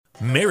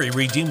Mary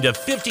redeemed a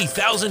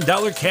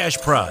 $50,000 cash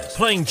prize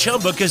playing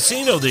Chumba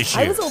Casino this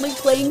year. I was only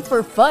playing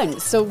for fun,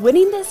 so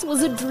winning this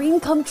was a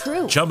dream come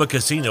true. Chumba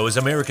Casino is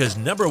America's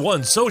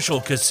 #1 social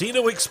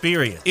casino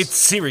experience. It's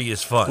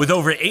serious fun. With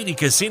over 80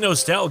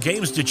 casino-style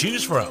games to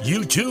choose from,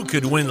 you too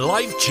could win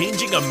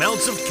life-changing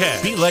amounts of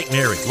cash. Be like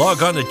Mary.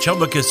 Log on to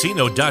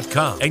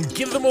ChumbaCasino.com and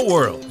give them a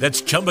whirl.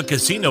 That's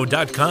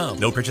ChumbaCasino.com.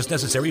 No purchase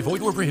necessary.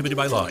 Void where prohibited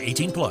by law.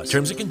 18 plus.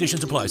 Terms and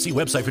conditions apply. See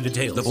website for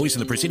details. The voice in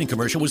the preceding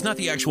commercial was not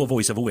the actual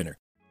voice of a winner.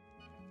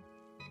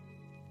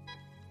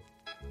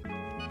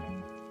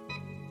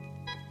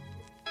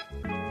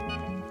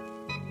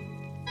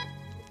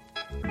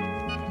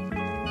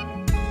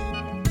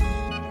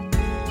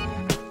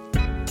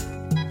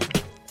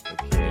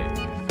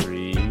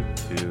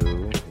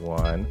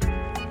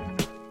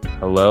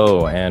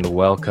 Hello and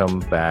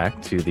welcome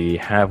back to the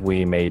Have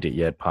We Made It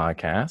Yet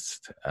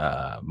podcast.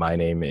 My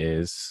name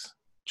is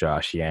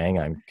Josh Yang.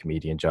 I'm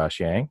comedian Josh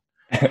Yang.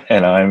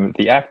 And I'm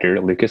the actor,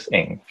 Lucas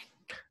Ng.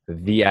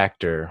 The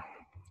actor.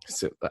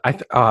 So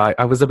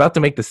I was about to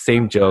make the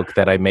same joke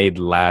that I made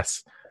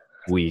last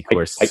week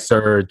where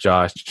Sir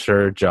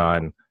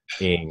John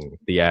Ng,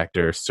 the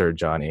actor Sir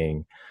John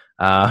Ng.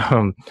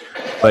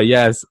 But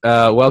yes,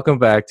 welcome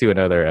back to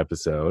another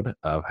episode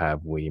of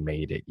Have We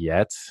Made It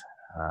Yet?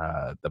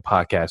 The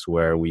podcast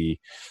where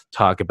we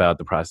talk about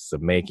the process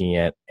of making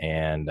it,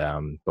 and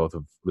both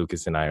of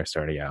Lucas and I are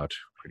starting out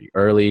pretty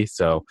early,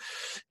 so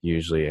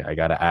usually I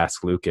gotta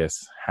ask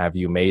Lucas, have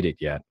you made it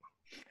yet?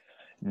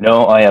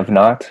 No, I have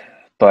not,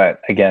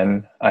 but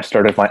again, I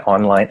started my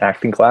online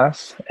acting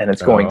class and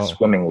it's going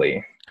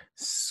swimmingly.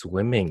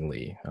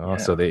 Yeah.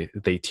 So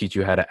they teach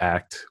you how to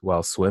act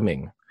while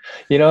swimming.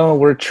 You know,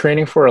 we're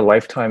training for a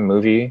Lifetime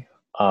movie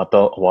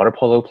about water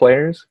polo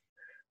players,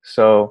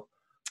 so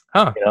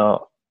you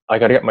know, I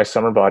got to get my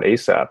summer bod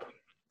ASAP.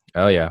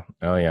 Oh yeah.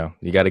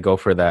 You got to go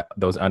for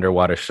those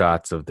underwater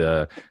shots of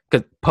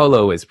because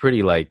polo is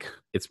pretty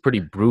it's pretty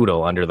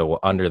brutal under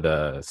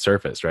the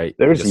surface, right?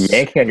 They're just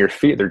yanking on your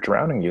feet. They're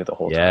drowning you the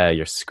whole time. Yeah,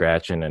 you're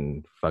scratching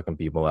and fucking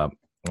people up.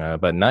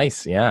 But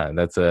nice. Yeah,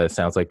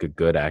 sounds like a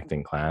good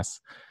acting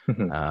class.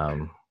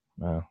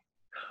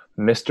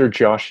 Mr.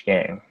 Josh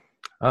Yang.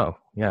 Oh,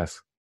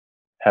 yes.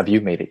 Have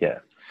you made it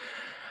yet?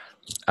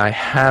 I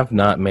have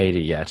not made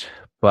it yet,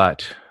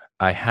 but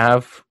I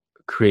have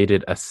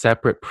created a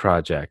separate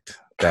project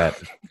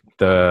that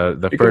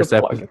the first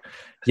episode.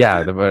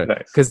 Yeah,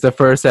 because the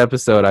first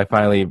episode I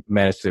finally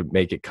managed to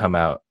make it come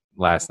out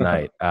last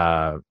night.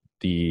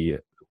 The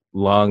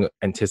long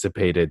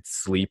anticipated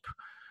Sleep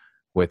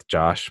with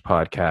Josh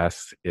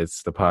podcast.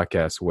 It's the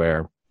podcast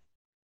where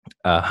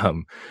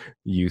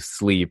you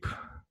sleep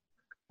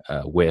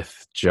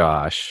with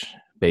Josh.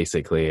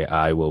 Basically,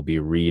 I will be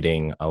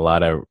reading a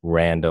lot of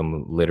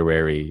random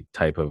literary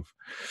type of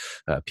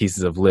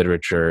pieces of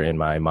literature in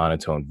my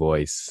monotone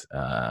voice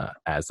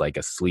as like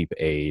a sleep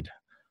aid.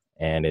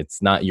 And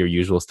it's not your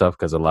usual stuff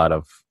because a lot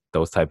of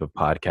those type of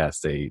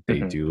podcasts, they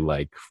do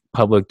like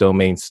public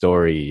domain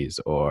stories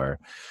or,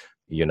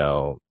 you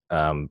know,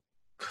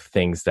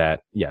 things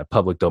that,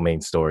 public domain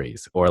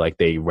stories, or like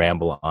they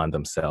ramble on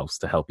themselves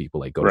to help people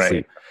like go to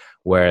sleep.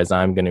 Whereas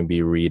I'm going to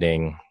be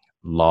reading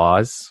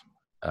laws,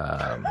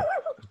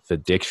 the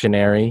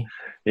dictionary,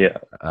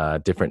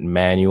 different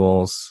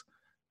manuals,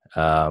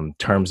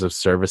 terms of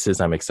services.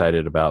 I'm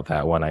excited about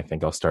that one. I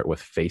think I'll start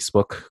with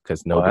Facebook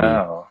because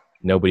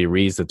nobody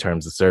reads the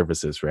terms of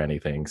services for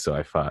anything. So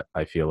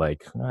I feel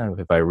like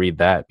if I read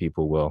that,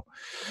 people will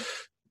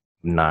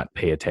not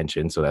pay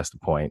attention. So that's the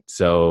point.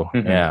 So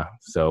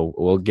so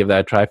we'll give that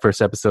a try.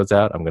 First episode's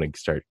out. I'm going to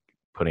start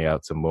putting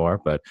out some more,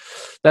 but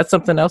that's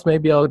something else.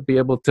 Maybe I'll be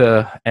able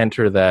to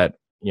enter that,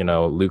 you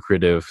know,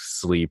 lucrative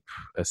sleep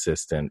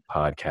assistant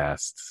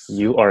podcasts.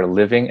 You are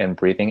living and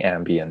breathing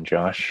Ambien,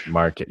 Josh.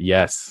 Market.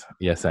 Yes,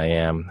 I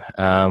am.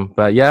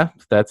 But yeah,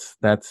 that's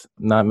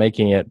not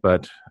making it,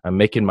 but I'm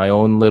making my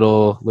own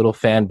little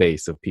fan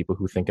base of people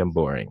who think I'm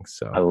boring.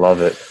 So I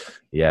love it.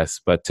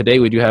 Yes, but today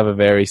we do have a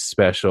very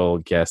special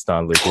guest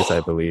on, Lucas.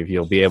 I believe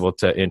you'll be able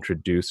to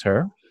introduce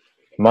her.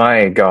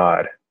 My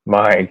God.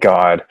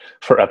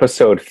 For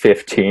episode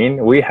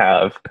 15, we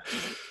have...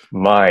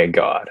 My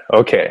God.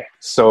 Okay.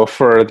 So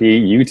for the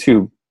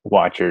YouTube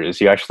watchers,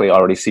 you actually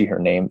already see her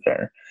name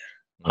there.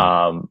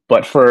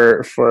 But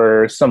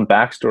for some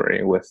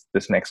backstory with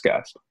this next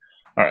guest.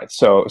 All right.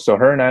 So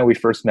her and I, we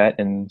first met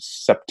in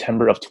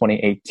September of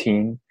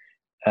 2018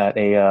 at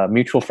a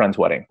mutual friend's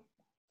wedding.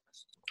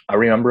 I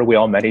remember we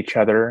all met each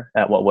other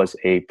at what was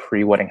a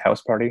pre-wedding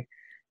house party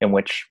in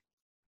which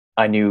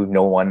I knew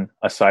no one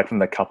aside from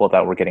the couple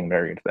that were getting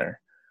married there.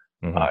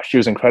 She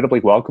was incredibly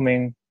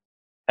welcoming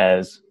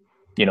as,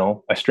 you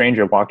know, a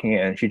stranger walking in,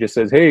 and she just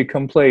says, "Hey,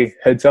 come play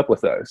Heads Up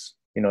with us."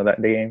 You know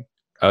that game?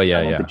 Oh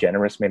yeah. The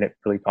Generous made it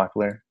really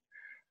popular.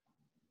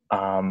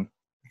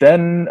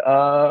 Then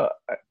I'm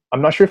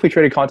not sure if we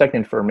traded contact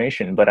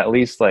information, but at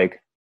least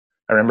like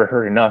I remember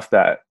her enough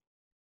that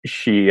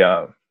she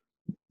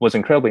was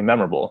incredibly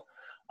memorable.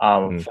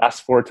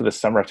 Fast forward to the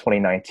summer of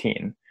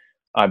 2019.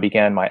 I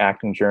began my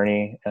acting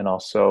journey and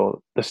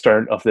also the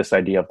start of this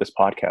idea of this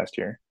podcast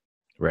here.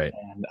 Right.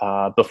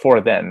 And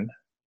before then,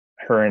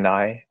 her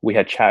and we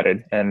had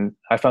chatted, and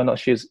I found out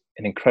she is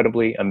an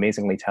incredibly,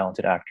 amazingly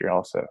talented actor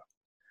also.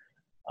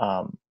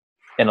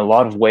 In a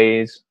lot of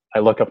ways, I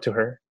look up to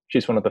her.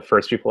 She's one of the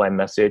first people I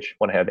message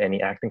when I have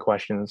any acting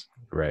questions,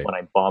 Right. when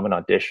I bomb an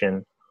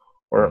audition,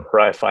 or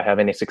if I have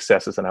any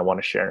successes and I want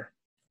to share.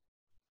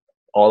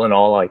 All in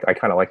all, I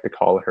kind of like to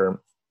call her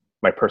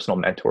my personal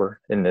mentor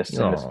in this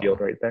field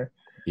right there.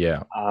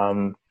 Yeah.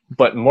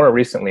 But more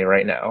recently,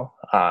 right now,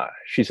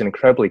 she's an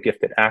incredibly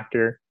gifted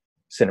actor,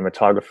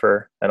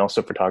 cinematographer, and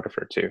also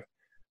photographer too.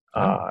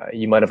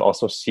 You might have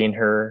also seen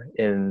her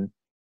in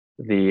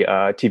the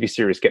TV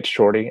series Get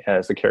Shorty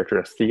as the character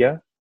of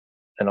Thea,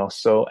 and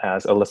also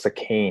as Alyssa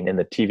Kane in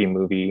the TV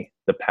movie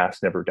The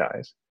Past Never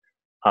Dies.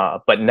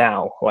 But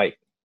now, like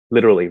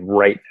literally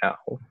right now,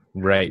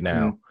 Right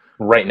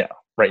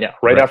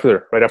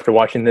after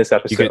watching this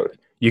episode.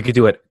 You could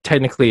do it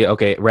technically,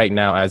 okay, right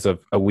now as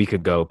of a week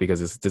ago,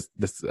 because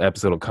this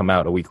episode will come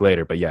out a week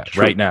later. But yeah,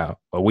 True. Right now,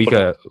 a week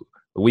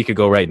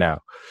ago right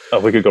now.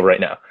 We could go right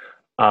now.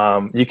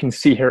 You can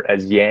see her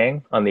as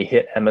Yang on the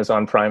hit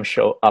Amazon Prime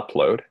show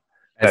Upload.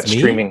 As That's me?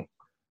 streaming.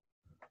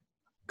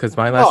 Because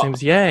my last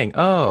name's Yang.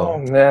 Oh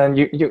man,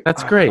 you.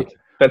 That's great.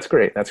 That's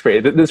great.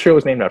 This show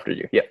was named after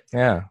you. Yeah.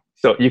 Yeah.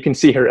 So you can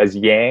see her as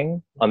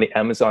Yang on the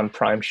Amazon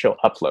Prime show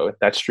Upload.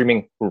 That's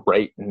streaming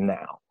right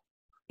now.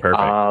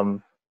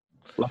 Perfect.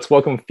 Let's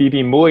welcome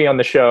Phoebe Mui on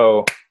the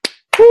show.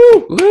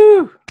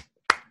 Woo!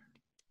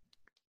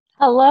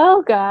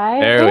 Hello,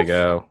 guys. There we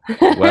go.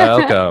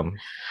 Welcome.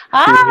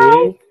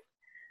 Hi.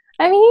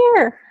 I'm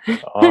here.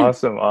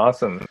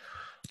 Awesome.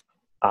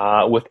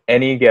 With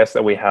any guest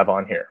that we have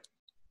on here,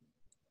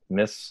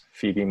 Miss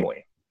Phoebe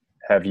Mui,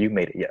 have you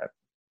made it yet?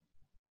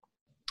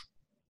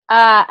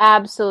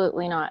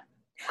 Absolutely not.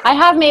 I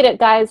have made it,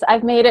 guys.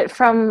 I've made it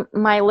from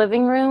my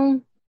living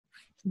room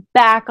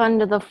back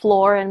onto the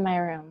floor in my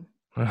room.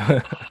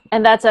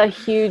 And that's a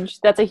huge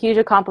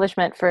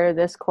accomplishment for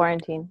this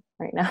quarantine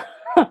right now.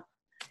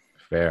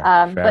 Fair.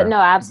 But no,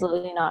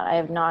 absolutely not. I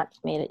have not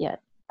made it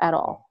yet at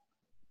all.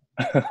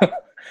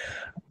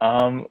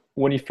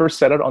 When you first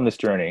set out on this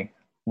journey,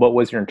 what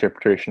was your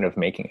interpretation of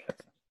making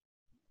it?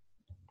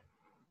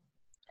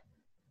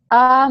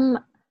 I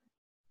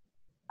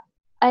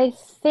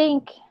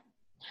think,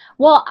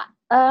 well,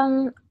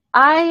 when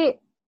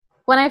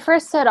I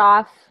first set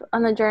off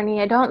on the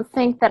journey, I don't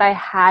think that I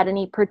had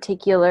any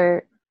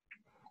particular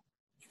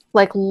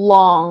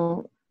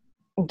long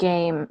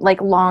game,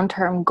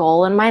 long-term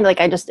goal in mind.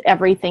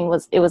 Everything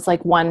was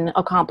like one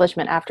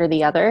accomplishment after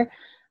the other.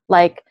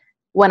 Like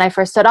when I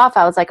first set off,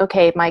 I was like,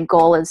 okay, my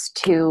goal is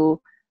to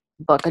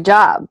book a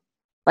job.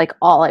 Like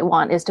all I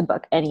want is to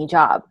book any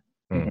job.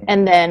 Mm-hmm.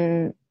 And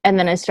then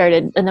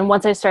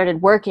once I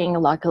started working,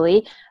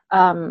 luckily,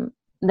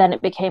 then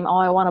it became,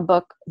 I want to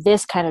book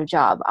this kind of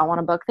job. I want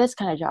to book this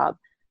kind of job.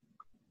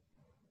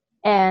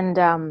 And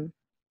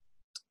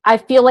I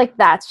feel like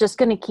that's just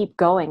going to keep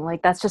going.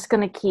 Like that's just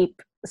going to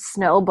keep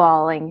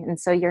snowballing. And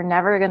so you're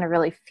never going to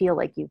really feel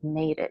like you've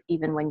made it,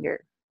 even when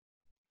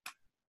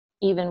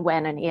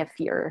and if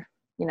you're,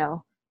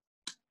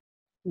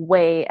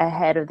 way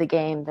ahead of the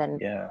game than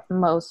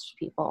most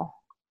people.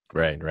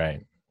 Right.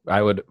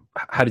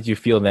 How did you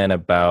feel then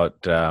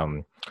about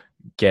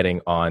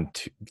getting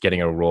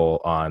a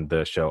role on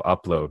the show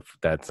Upload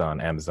that's on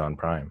Amazon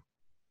Prime?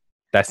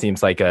 That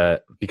seems like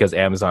because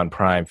Amazon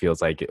Prime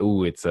feels like,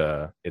 it's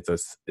a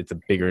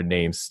bigger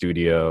name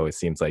studio. It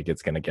seems like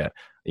it's gonna get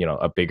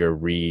a bigger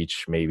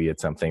reach. Maybe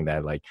it's something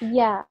that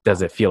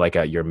does it feel like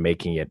you're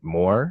making it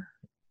more?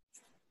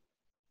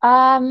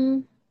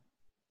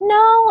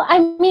 No,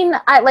 I mean,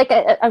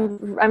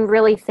 I'm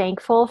really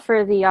thankful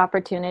for the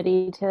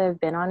opportunity to have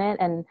been on it,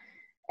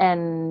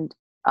 and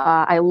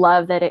I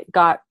love that it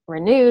got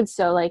renewed.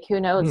 So who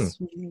knows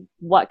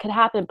what could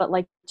happen, but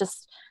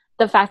just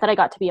the fact that I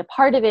got to be a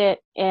part of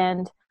it,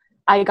 and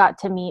I got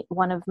to meet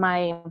one of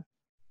my,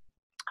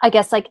 I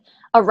guess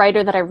a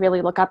writer that I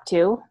really look up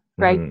to,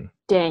 Greg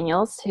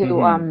Daniels,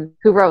 who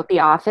wrote The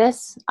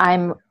Office.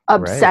 I'm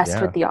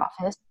obsessed with The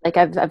Office.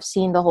 I've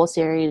seen the whole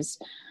series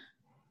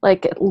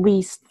at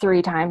least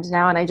 3 times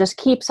now, and I just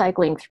keep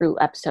cycling through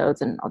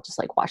episodes, and I'll just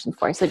watch them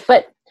before I sleep.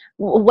 But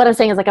what I'm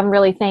saying is I'm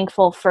really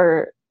thankful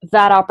for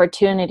that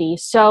opportunity.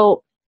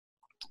 So,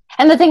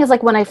 and the thing is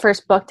when I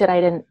first booked it, I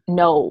didn't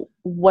know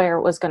where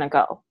it was going to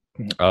go.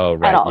 Oh,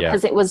 right. At all.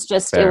 Because it was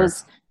just, Fair. It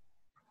was,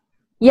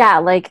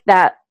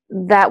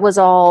 that was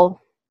all,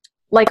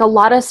 a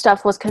lot of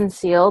stuff was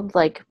concealed.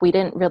 We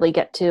didn't really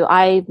get to,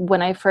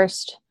 when I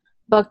first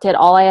booked it,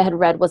 all I had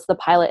read was the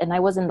pilot, and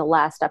I was in the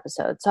last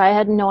episode, so I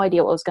had no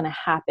idea what was going to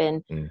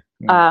happen.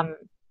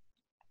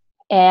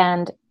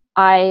 And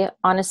I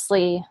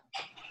honestly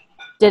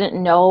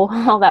didn't know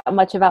all that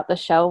much about the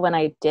show when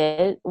I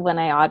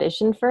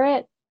auditioned for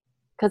it,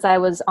 because I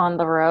was on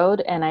the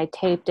road and I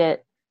taped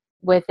it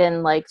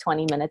within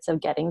 20 minutes of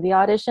getting the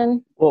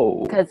audition.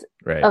 Whoa. Because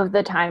of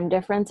the time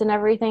difference and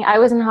everything. I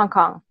was in Hong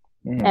Kong.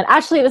 And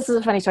actually, this is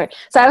a funny story.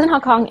 So I was in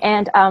Hong Kong,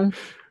 and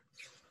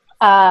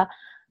I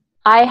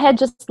had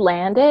just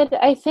landed,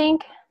 I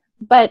think,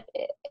 but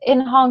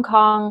in Hong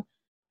Kong,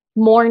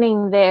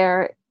 morning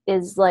there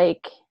is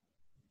like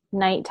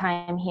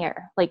nighttime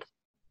here. Like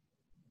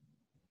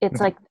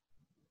it's like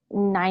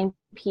 9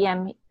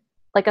 p.m.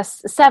 Like a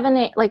 7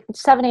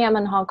 a.m.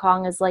 in Hong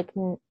Kong is like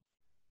 10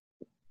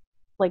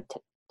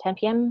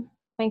 p.m.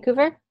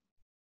 Vancouver.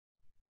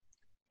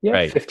 Yeah,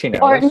 Right. 15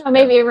 Or hours. no,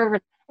 maybe anyway,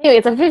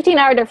 it's a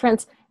 15-hour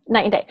difference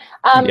night and day.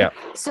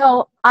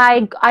 So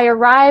I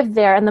arrived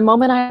there, and the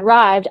moment I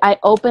arrived, I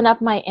open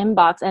up my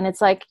inbox, and it's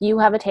like, you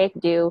have a tape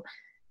due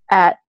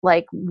at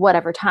like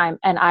whatever time,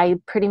 and I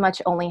pretty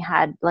much only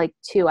had like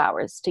 2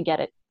 hours to get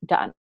it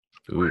done.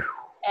 Ooh.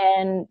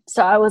 And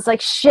so I was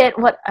like, shit,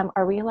 what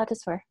are we allowed to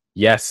swear?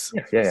 Yes.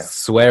 Yeah.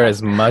 Swear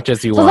as much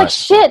as you So I want.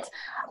 was like, shit,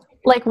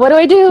 like, what do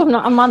I do?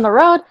 I'm on the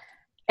road.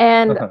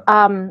 And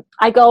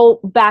I go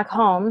back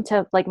home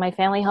to like my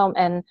family home,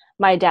 and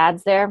my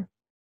dad's there.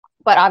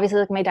 But obviously,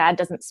 like, my dad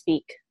doesn't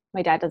speak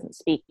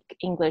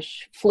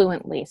English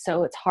fluently,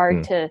 so it's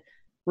hard to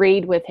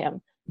read with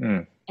him.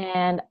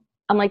 And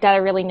I'm like, Dad, I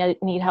really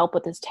need help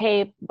with this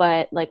tape,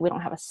 but like, we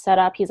don't have a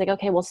setup. He's like,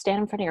 okay, we'll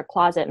stand in front of your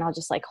closet, and I'll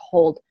just like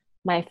hold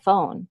my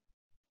phone.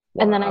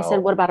 Wow. And then I said,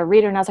 what about a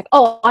reader? And I was like,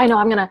 oh, I know,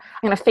 I'm gonna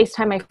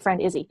FaceTime my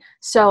friend Izzy.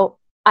 So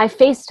I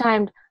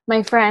FaceTimed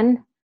my friend,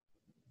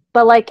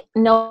 but like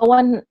no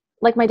one,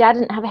 like my dad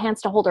didn't have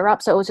hands to hold her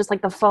up, so it was just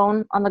like the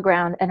phone on the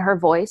ground and her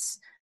voice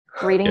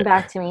reading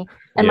back to me,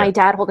 and my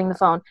dad holding the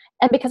phone.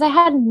 And because I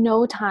had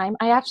no time,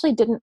 I actually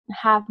didn't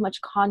have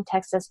much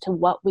context as to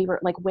what we were,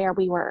 like where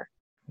we were.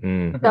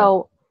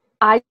 So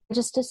I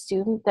just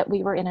assumed that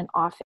we were in an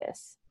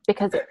office,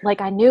 because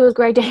like I knew it was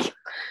Greg Day.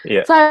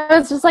 So I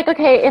was just like,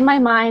 okay, in my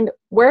mind,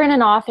 we're in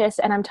an office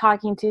and I'm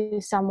talking to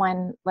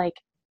someone like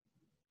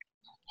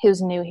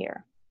who's new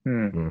here.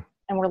 And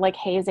we're like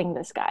hazing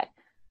this guy.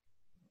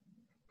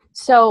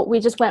 So we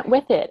just went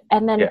with it.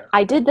 And then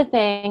I did the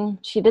thing,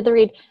 she did the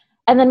read.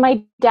 And then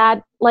my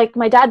dad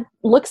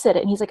looks at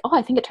it and he's like, oh,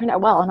 I think it turned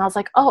out well. And I was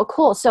like, oh,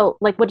 cool. So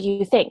like, what do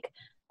you think?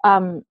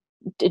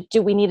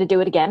 Do we need to do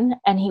it again?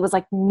 And he was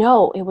like,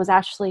 no, it was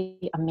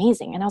actually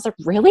amazing. And I was like,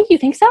 really? You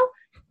think so?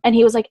 And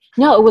he was like,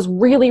 no, it was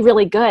really,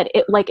 really good.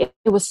 It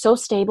was so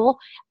stable.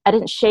 I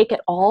didn't shake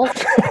at all.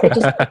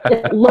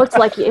 It looked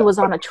like it was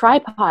on a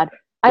tripod.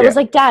 I was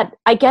like, Dad,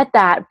 I get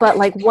that, but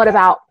like, what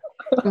about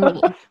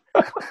me?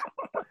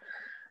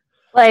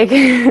 Like,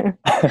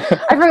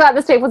 I forgot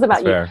this tape was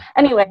about you.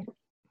 Anyway,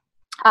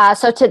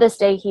 so to this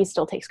day, he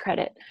still takes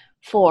credit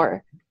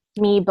for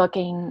me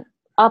booking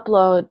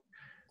Upload,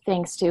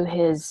 thanks to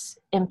his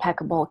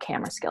impeccable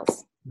camera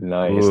skills.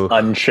 Nice.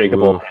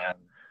 Unshakable hand.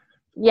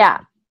 Yeah,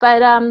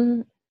 but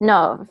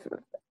no.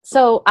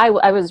 So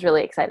I was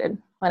really excited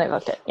when I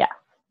booked it. Yeah.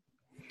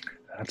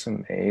 That's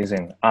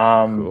amazing.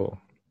 Cool.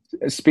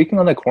 Speaking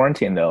on the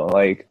quarantine though,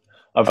 like,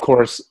 of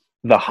course,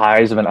 the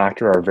highs of an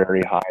actor are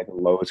very high. The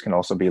lows can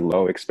also be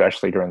low,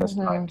 especially during this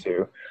time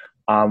too.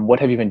 What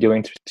have you been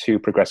doing to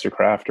progress your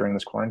craft during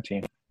this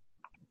quarantine?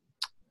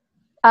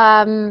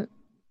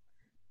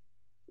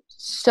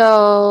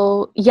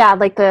 So yeah,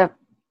 like the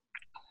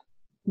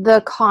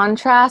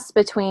contrast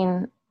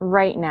between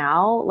right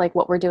now, like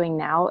what we're doing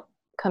now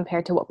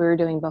compared to what we were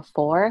doing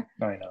before,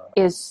 I know,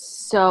 is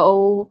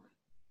so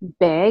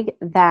big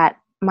that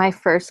my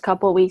first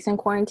couple weeks in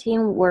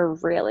quarantine were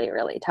really,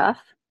 really tough.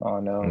 Oh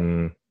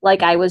no.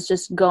 Like I was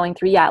just going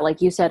through,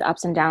 like you said,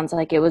 ups and downs.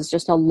 Like it was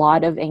just a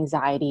lot of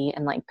anxiety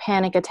and like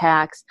panic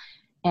attacks.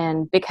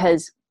 And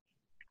because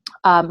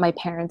my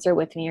parents are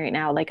with me right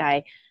now, like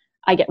I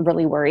get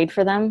really worried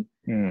for them.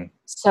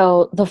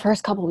 So the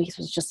first couple of weeks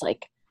was just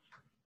like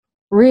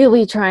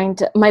really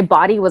my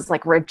body was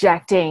like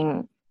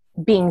rejecting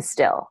being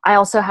still. I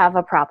also have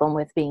a problem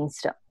with being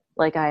still.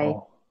 Like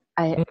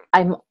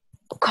I'm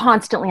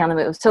constantly on the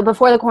move. So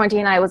before the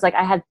quarantine, I was like,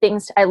 I had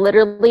things, I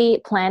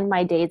literally planned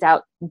my days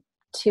out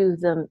to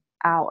the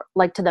hour,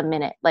 like to the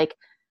minute. Like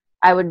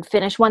I would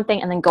finish one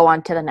thing and then go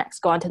on to the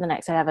next.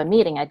 I'd have a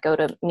meeting. I'd go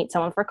to meet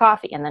someone for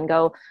coffee and then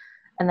go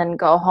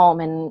home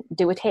and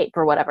do a tape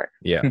or whatever.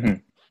 Yeah.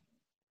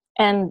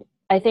 And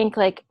I think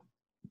like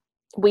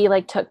we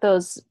take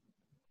those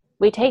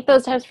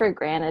times for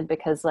granted,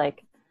 because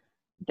like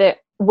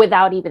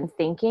without even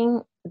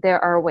thinking, there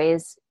are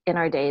ways in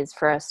our days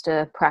for us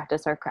to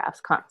practice our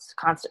crafts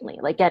constantly,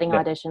 like getting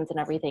auditions and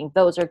everything.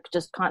 Those are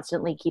just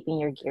constantly keeping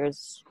your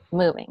gears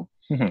moving.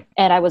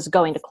 And I was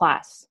going to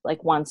class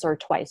like once or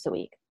twice a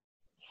week.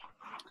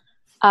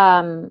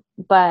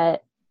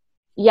 But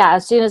yeah,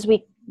 as soon as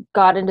we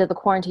got into the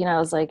quarantine, I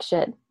was like,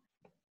 shit,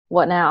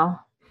 what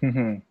now?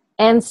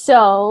 And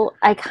so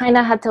I kind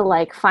of had to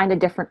like find a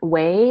different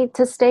way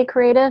to stay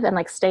creative and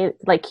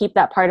like keep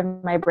that part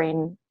of my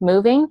brain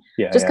moving.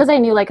 Just because I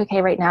knew like,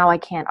 okay, right now I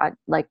can't,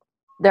 like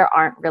there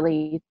aren't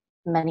really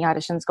many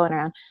auditions going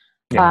around.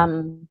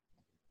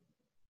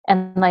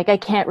 And like I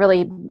can't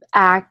really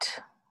act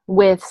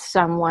with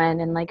someone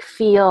and like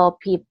feel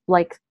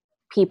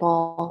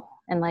people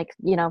and like,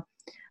 you know,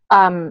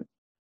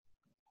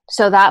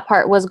 so that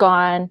part was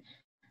gone.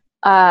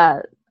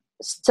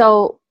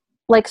 So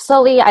like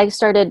slowly I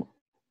started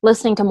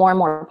listening to more and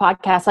more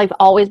podcasts. I've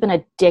always been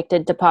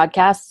addicted to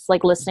podcasts,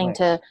 like listening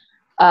to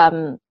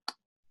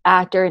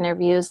actor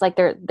interviews. Like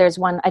there's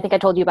one, I think I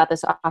told you about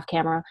this off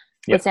camera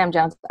with Sam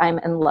Jones. I'm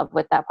in love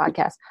with that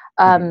podcast.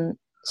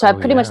 So I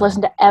pretty much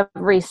listened to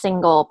every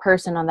single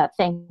person on that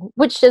thing,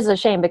 which is a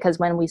shame because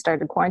when we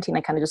started quarantine,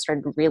 I kind of just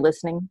started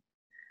re-listening.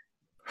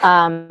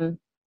 And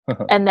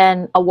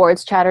then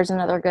Awards Chatter's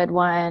another good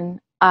one.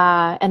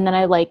 And then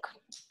I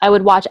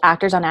would watch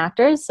Actors on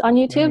Actors on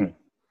YouTube.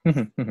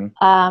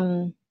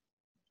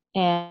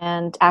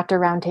 And Actor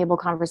Roundtable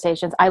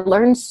Conversations. I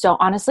learned so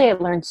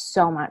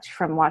much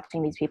from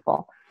watching these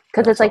people,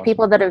 because it's like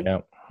people that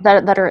are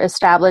that are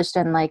established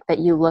and like that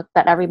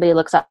everybody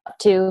looks up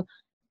to,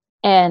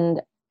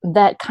 and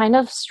that kind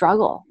of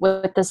struggle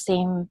with the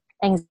same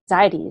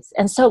anxieties.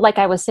 And so, like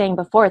I was saying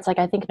before, it's like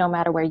I think no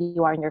matter where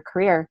you are in your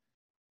career,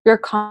 you're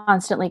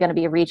constantly going to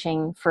be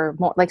reaching for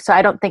more. Like, so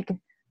I don't think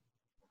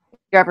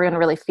you're ever going to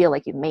really feel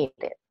like you made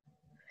it.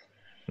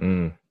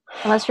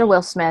 Unless you're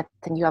Will Smith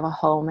and you have a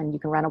home and you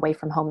can run away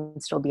from home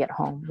and still be at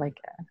home. Like,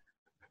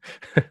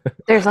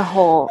 there's a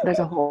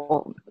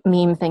whole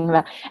meme thing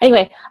about.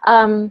 Anyway,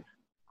 so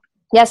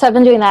I've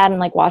been doing that and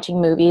like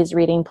watching movies,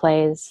 reading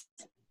plays,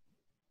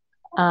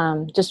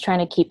 just trying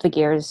to keep the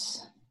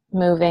gears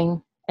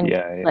moving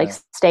and like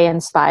stay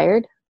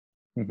inspired.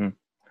 No.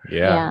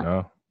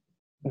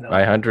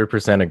 I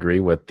 100% agree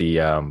with the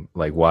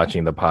like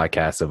watching the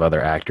podcasts of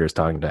other actors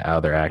talking to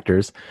other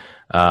actors.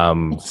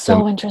 It's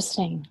so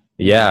interesting.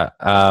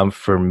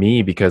 For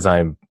me, because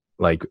I'm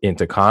like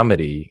into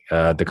comedy,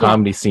 the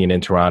comedy scene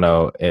in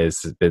Toronto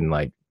has been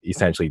like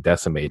essentially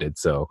decimated.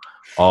 So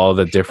all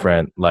the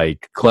different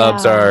like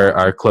clubs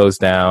are closed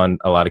down.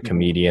 A lot of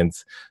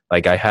comedians,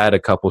 like I had a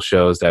couple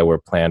shows that were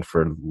planned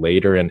for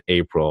later in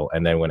April,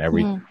 and then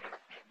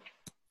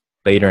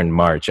later in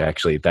March,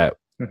 actually, that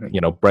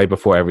right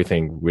before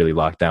everything really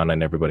locked down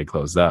and everybody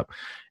closed up.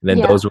 And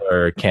then those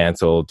were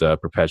canceled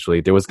perpetually.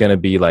 There was going to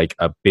be like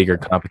a bigger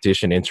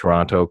competition in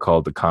Toronto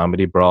called the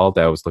Comedy Brawl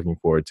that I was looking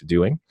forward to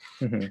doing.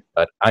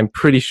 But I'm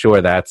pretty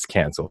sure that's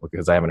canceled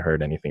because I haven't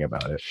heard anything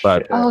about it.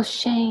 But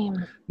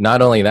shame.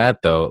 Not only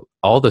that, though,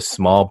 all the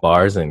small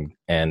bars and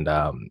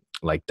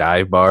like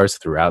dive bars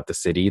throughout the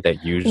city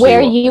that usually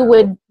where you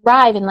would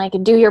drive and like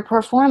do your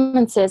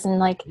performances and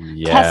like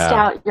test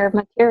out your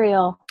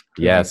material.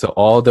 Yeah, so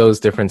all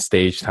those different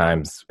stage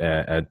times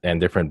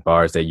and different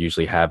bars that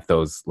usually have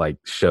those like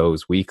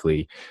shows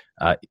weekly,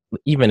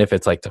 even if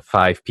it's like to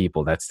 5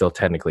 people, that's still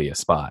technically a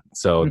spot.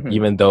 So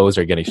even those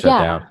are getting shut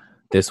down.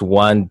 This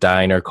one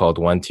diner called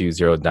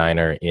 120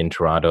 Diner in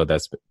Toronto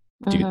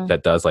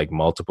that does like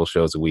multiple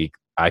shows a week.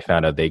 I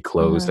found out they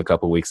closed a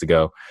couple weeks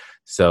ago.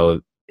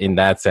 So in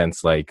that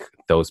sense, like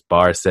those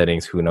bar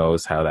settings, who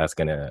knows how that's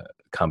going to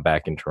come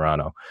back in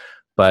Toronto.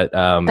 But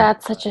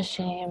that's such a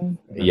shame.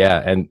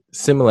 Yeah, and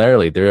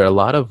similarly, there are a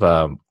lot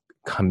of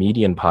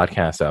comedian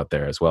podcasts out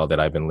there as well that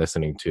I've been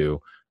listening to,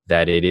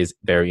 that it is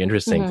very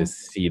interesting to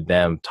see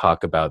them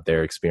talk about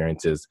their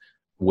experiences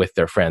with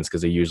their friends,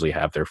 because they usually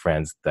have their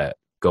friends that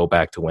go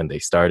back to when they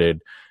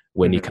started.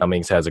 Whitney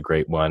Cummings has a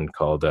great one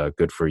called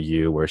Good For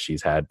You, where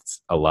she's had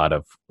a lot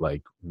of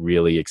like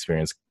really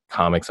experienced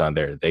comics on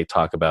there. They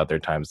talk about their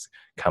times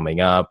coming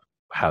up,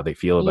 how they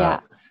feel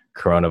about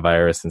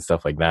coronavirus and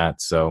stuff like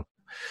that. So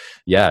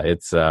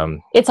it's a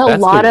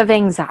lot of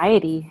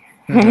anxiety.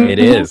 It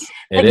is.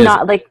 It is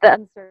not like the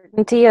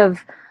uncertainty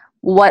of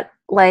what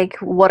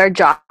our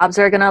jobs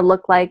are going to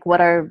look like,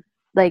 what our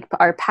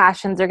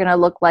passions are going to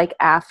look like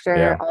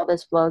after all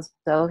this blows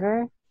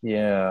over.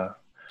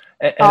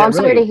 I'm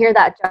sorry to hear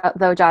that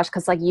though, Josh,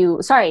 because like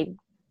you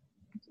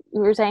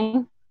were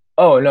saying.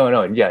 Oh,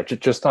 no. Yeah.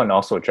 Just on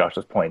also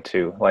Josh's point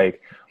too.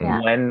 Like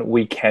when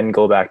we can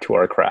go back to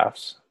our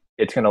crafts,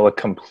 it's going to look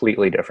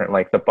completely different.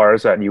 Like the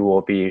bars that you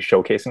will be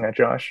showcasing at,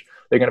 Josh,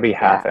 they're going to be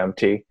half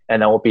empty,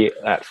 and that will be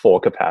at full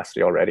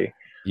capacity already.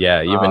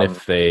 Yeah, even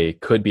if they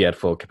could be at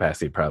full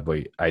capacity,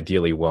 probably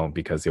ideally won't,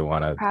 because you'll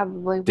want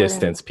to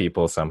distance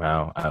people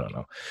somehow. I don't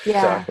know.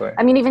 Yeah, exactly.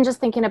 I mean, even just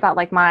thinking about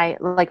like my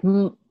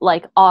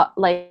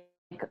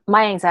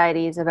my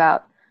anxieties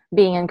about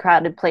being in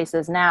crowded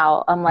places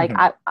now. I'm like,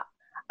 I,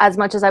 as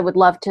much as I would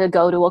love to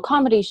go to a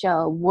comedy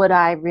show, would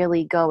I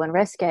really go and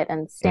risk it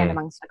and stand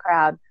amongst the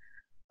crowd?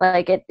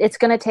 Like it's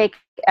going to take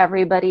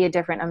everybody a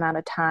different amount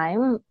of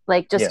time,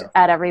 like just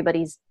at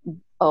everybody's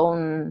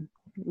own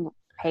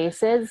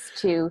paces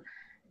to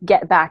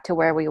get back to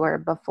where we were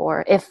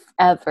before, if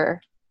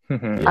ever.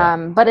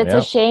 But it's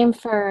a shame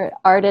for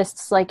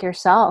artists like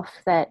yourself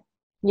that,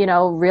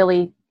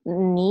 really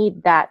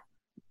need that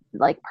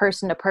like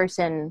person to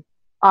person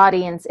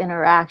audience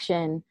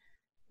interaction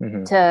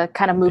to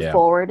kind of move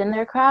forward in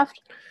their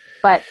craft.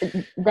 But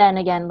then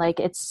again,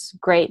 like it's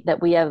great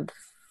that we have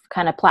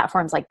kind of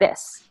platforms like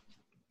this.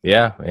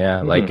 Like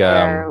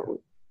where,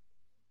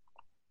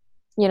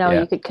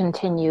 you could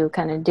continue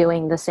kind of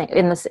doing the same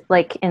in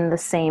the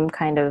same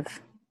kind of,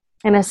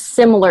 in a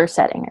similar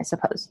setting, I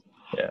suppose.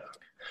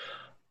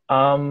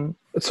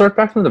 Let's start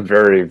back from the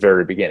very,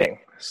 very beginning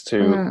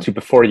to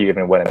before you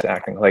even went into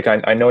acting. Like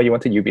I know you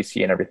went to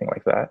UBC and everything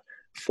like that,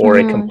 for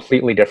a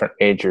completely different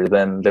major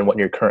than what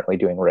you're currently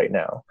doing right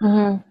now.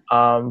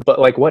 But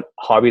like, what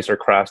hobbies or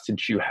crafts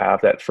did you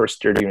have that first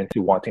steered you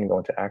into wanting to go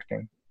into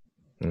acting?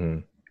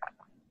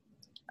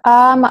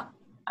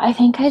 I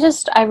think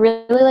I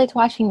really liked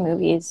watching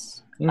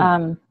movies.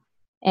 And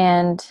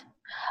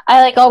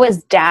I like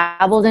always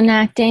dabbled in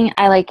acting.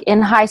 I like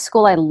in high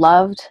school, I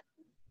loved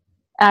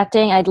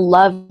acting. I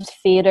loved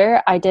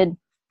theater. I did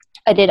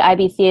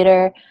IB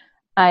theater.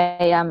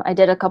 I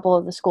did a couple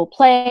of the school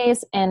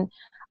plays, and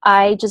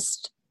I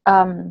just,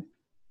 I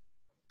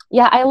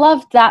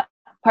loved that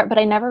part, but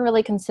I never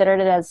really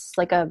considered it as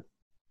like a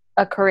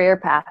career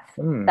path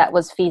that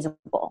was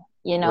feasible,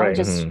 you know, Right.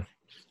 just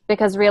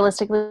because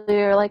realistically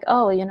you're like,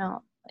 oh, you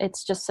know,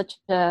 it's just such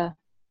a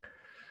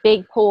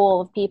big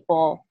pool of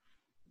people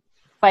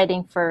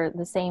fighting for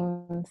the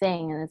same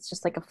thing, and it's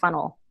just like a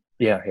funnel.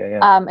 Yeah.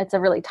 It's a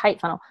really tight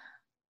funnel.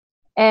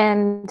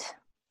 And so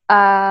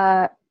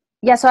I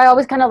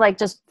always kind of like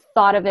just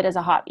thought of it as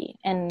a hobby.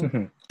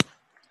 And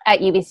at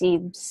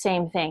UBC,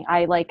 same thing.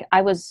 I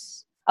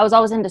was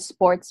always into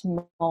sports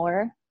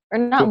more, or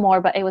not more,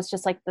 but it was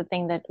just like the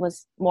thing that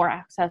was more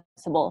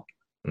accessible.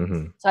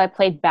 So I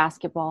played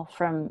basketball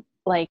from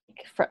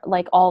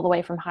all the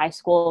way from high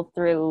school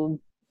through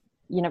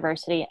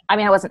university. I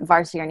mean, I wasn't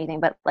varsity or anything,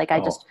 but like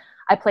I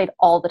played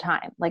all the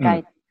time. Like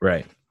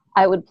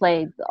I would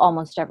play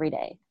almost every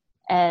day.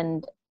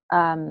 And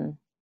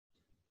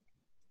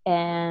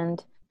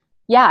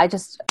I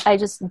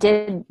just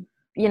did,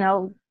 you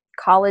know,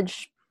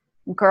 college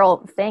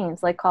girl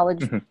things, like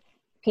college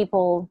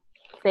people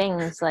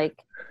things, like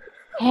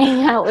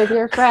hang out with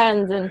your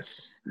friends and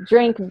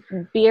drink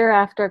beer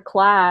after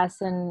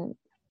class and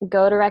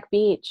go to Rec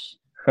Beach.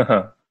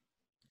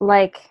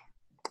 Like,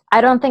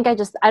 I don't think I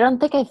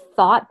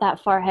thought that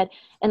far ahead.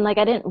 And like,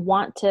 I didn't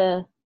want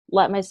to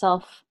let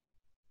myself,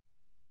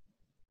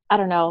 I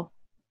don't know.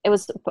 It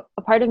was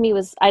a part of me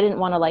was, I didn't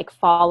want to like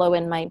follow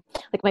in my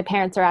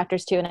parents are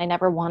actors too. And I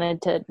never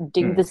wanted to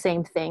do the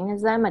same thing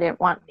as them. I didn't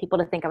want people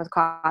to think I was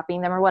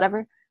copying them or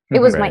whatever. It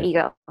was my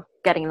ego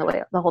getting in the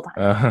way the whole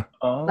time.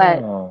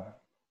 But,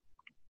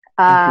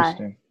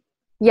 interesting.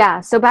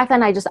 Yeah. So back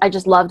then I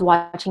just loved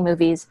watching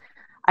movies.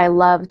 I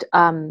loved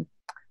going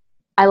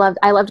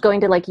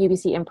to like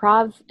UBC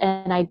improv,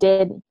 and I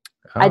did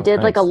nice.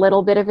 like a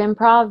little bit of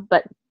improv,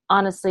 but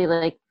honestly,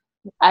 like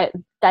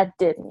that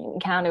didn't even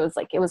count.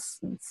 It was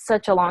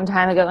such a long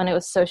time ago, and it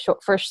was so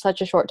short for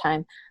such a short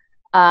time.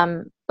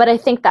 But I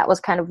think that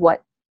was kind of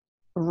what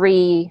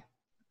reignited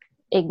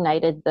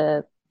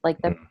the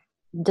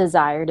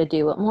desire to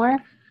do it more.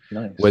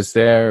 Nice. Was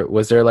there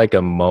like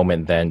a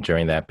moment then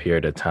during that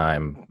period of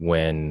time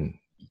when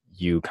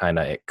you kind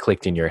of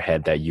clicked in your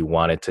head that you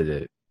wanted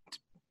to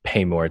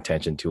pay more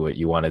attention to it?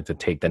 You wanted to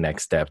take the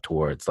next step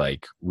towards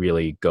like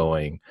really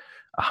going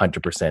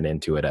 100%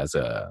 into it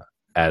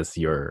as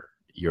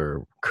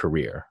your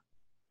career?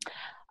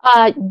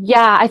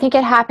 I think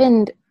it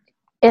happened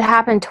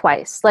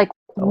twice. Like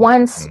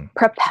once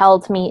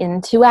propelled me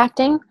into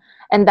acting,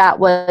 and that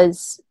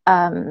was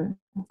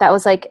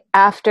like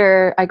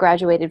after I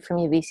graduated from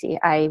UBC.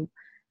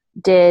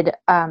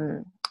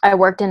 I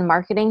worked in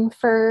marketing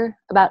for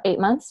about 8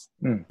 months,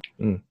 and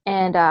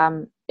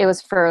it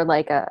was for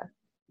like a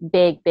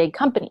big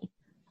company.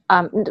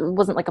 It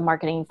wasn't like a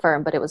marketing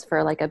firm, but it was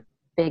for like a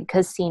big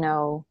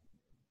casino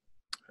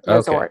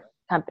resort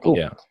company.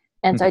 Yeah.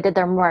 And so I did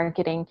their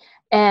marketing,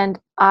 and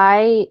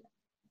I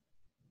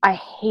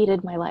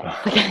hated my life.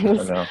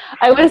 Like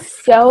I was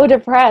so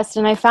depressed,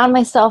 and I found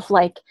myself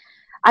like,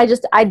 I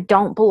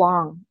don't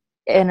belong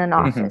in an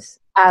office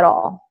at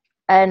all.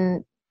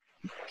 And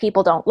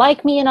people don't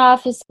like me in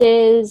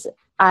offices.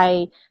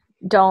 I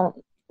don't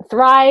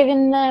thrive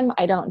in them.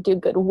 I don't do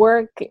good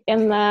work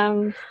in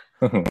them.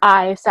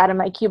 I sat in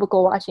my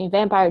cubicle watching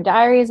Vampire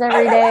Diaries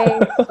every day.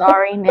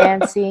 Sorry,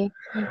 Nancy.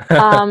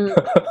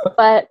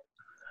 But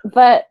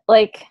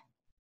like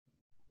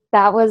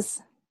that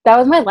was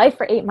my life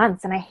for 8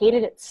 months, and I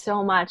hated it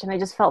so much, and I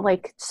just felt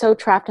like so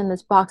trapped in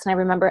this box. And I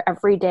remember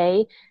every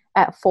day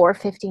at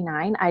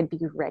 4:59 I'd be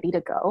ready to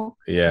go.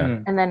 Yeah.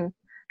 And then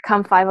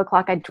come 5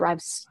 o'clock I'd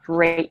drive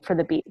straight for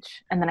the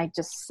beach, and then I'd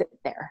just sit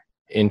there.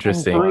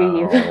 Interesting.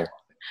 And breathe.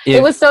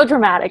 It was so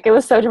dramatic.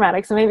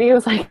 So maybe it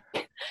was like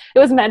it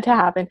was meant to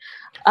happen.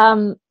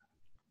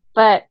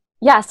 But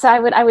yeah, so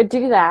I would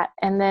do that,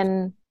 and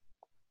then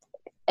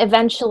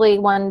eventually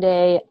one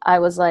day I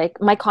was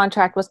like, my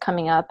contract was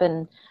coming up,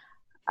 and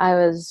I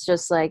was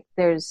just like,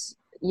 there's,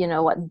 you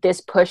know what,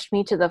 this pushed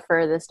me to the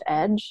furthest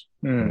edge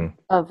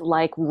of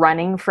like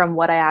running from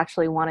what I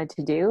actually wanted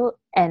to do.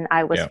 And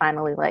I was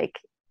finally like,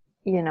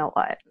 you know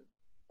what,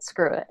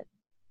 screw it,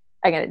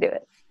 I'm gonna do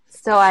it.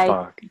 So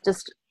I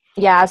just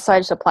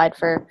applied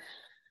for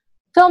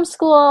film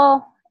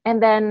school,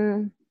 and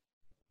then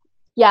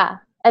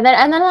and then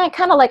I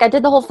kind of like, I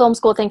did the whole film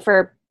school thing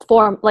for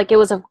like, it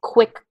was a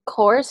quick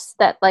course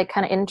that like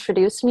kind of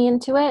introduced me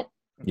into it.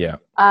 Yeah.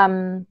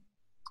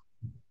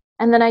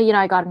 And then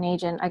I got an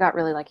agent. I got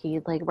really lucky,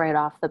 like right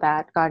off the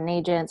bat, got an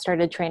agent,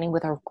 started training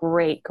with a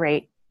great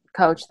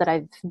coach that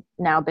I've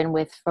now been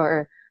with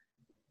for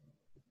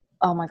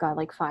oh my God,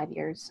 like 5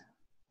 years,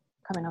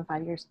 coming on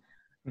 5 years.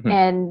 Mhm.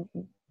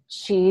 And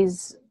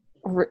she's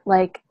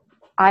like,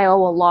 I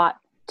owe a lot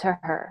to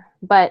her.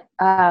 But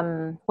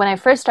when I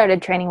first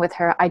started training with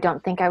her, I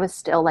don't think I was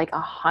still like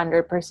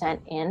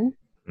 100% in.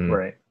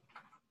 Right.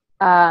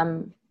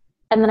 And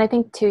then I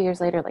think 2 years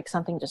later, like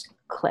something just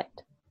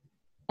clicked.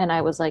 And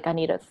I was like, I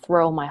need to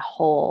throw my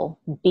whole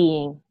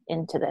being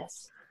into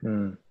this.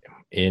 Mm.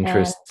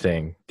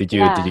 Interesting. Did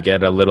you yeah.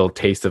 get a little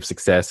taste of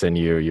success and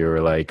you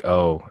were like,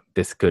 oh,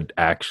 this could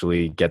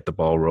actually get the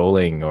ball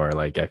rolling, or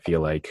like I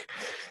feel like,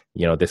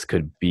 you know, this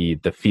could be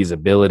the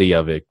feasibility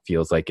of it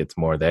feels like it's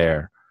more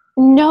there?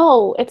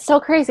 No, it's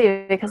so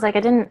crazy because like I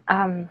didn't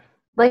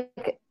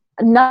like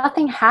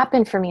nothing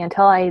happened for me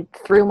until I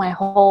threw my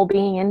whole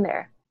being in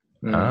there.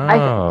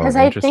 Oh, Because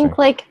I think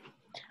like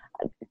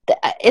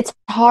it's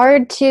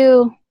hard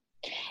to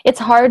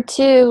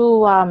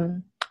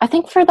I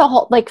think for the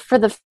whole, like for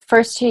the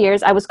first 2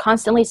 years, I was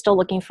constantly still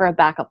looking for a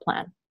backup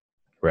plan.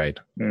 Right.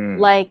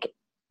 Like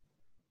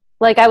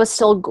I was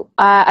still,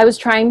 I was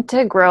trying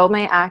to grow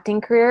my acting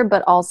career,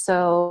 but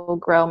also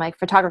grow my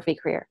photography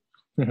career.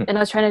 Mhm. And I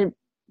was trying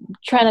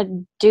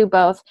to do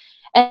both.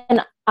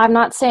 And I'm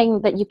not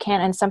saying that you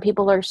can't, and some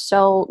people are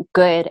so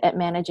good at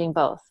managing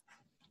both.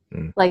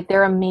 Like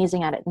they're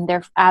amazing at it and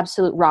they're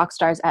absolute rock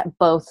stars at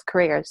both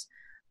careers.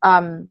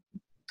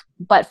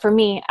 But for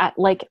me,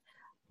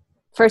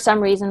 for some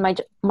reason,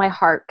 my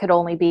heart could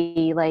only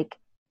be like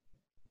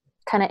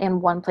kind of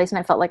in one place. And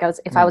I felt like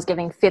if I was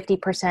giving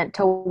 50%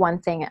 to one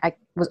thing, I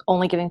was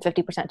only giving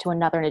 50% to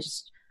another, and it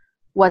just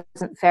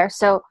wasn't fair.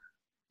 So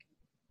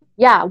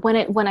yeah,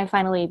 when I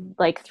finally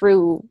like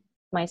threw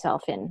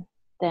myself in,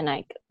 then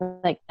I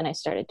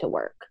started to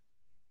work.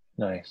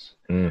 Nice.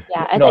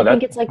 Yeah. I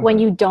think it's like when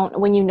you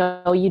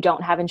know you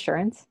don't have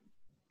insurance.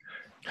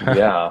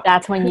 Yeah.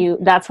 That's when you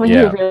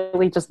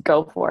really just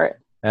go for it.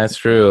 That's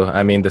true.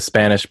 I mean, the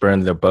Spanish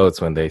burned their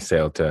boats when they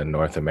sailed to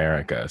North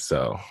America.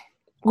 So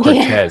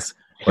Cortez,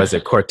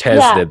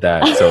 Cortez did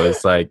that. So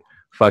it's like,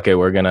 fuck it,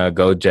 we're going to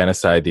go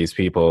genocide these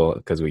people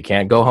because we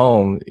can't go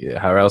home.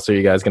 How else are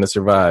you guys going to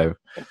survive?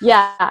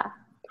 Yeah.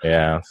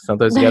 Yeah.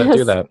 Sometimes you got to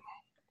do that.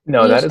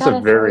 No, that is a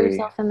throw very,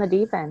 yourself in the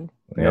deep end.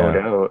 no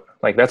doubt.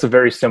 Like that's a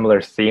very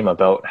similar theme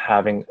about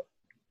having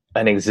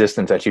an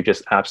existence that you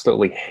just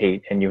absolutely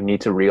hate, and you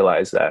need to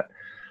realize that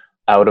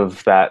out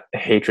of that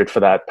hatred for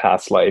that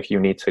past life, you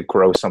need to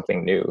grow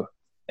something new.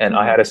 And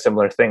I had a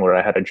similar thing where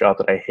I had a job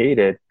that I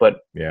hated,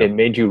 but it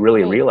made you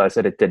really realize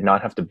that it did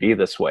not have to be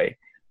this way,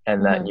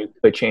 and that you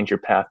could change your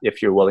path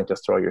if you're willing to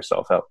throw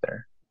yourself out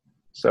there.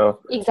 So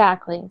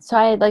exactly. So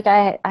I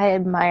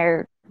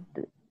admire,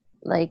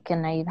 like,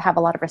 and I have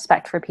a lot of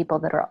respect for people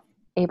that are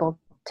able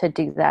to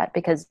do that,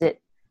 because it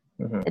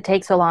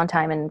takes a long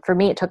time. And for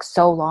me, it took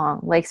so long.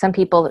 Like some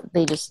people,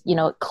 they just, you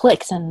know, it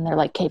clicks and they're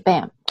like, okay,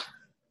 bam.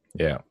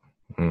 Yeah.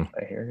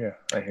 I hear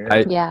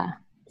you. Yeah.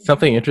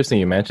 Something interesting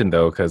you mentioned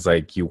though, because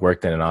like you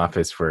worked in an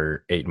office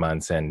for 8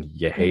 months and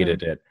you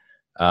hated it.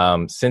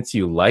 Since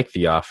you like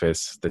The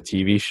Office, the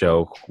TV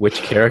show,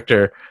 which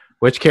character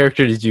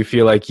did you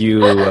feel like you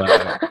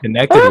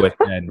connected with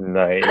then?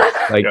 Nice.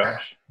 Like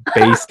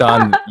based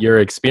on your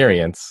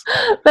experience.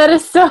 That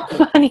is so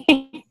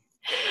funny.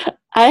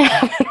 I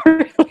haven't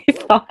really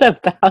thought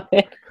about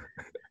it.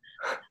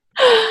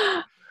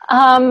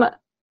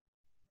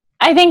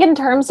 I think in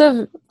terms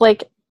of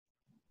like,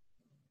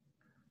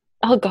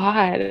 oh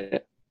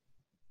God.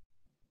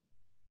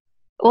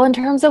 Well, in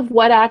terms of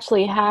what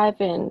actually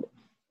happened,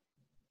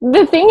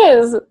 the thing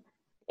is,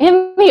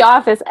 in The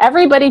Office,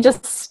 everybody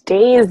just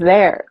stays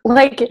there.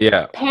 Like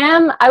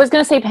Pam, I was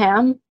going to say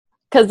Pam,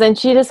 because then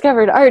she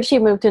discovered art. She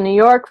moved to New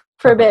York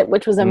for a bit,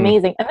 which was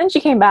amazing. And then she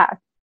came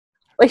back.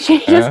 Like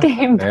she just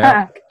came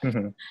back.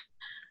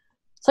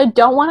 So I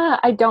don't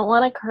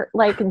want to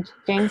like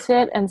jinx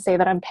it and say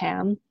that I'm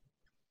Pam.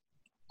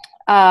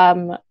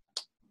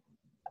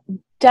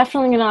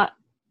 Definitely not.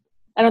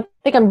 I don't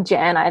think I'm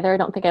Jen either. I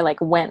don't think I like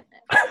went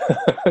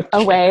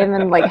away and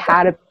then like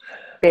had a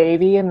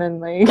baby and then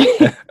like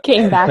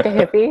came back a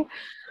hippie.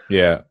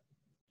 Yeah.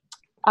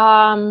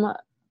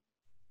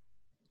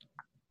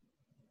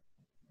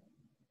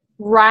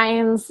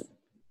 Ryan's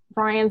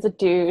a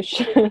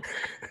douche.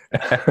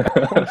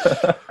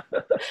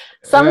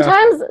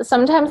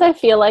 Sometimes I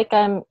feel like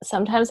I'm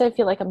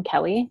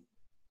Kelly.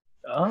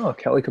 Oh,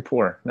 Kelly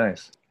Kapoor.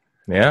 Nice.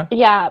 Yeah.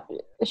 Yeah.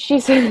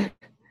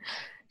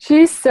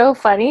 She's so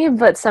funny,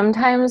 but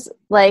sometimes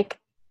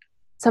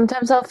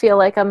I'll feel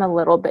like I'm a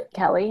little bit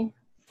Kelly.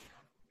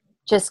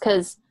 Just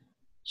because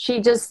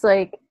she just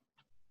like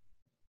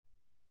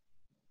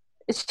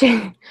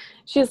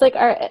she's like,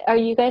 are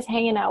you guys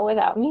hanging out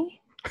without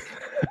me?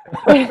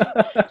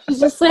 She's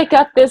just like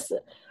got this,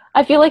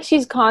 I feel like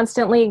she's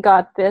constantly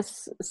got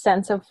this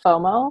sense of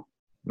FOMO,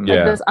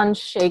 like this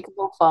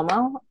unshakable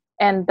FOMO,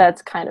 and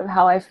that's kind of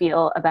how I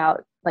feel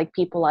about like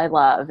people I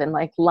love and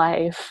like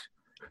life.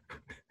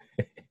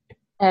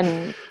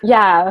 And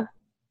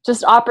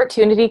just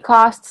opportunity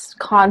costs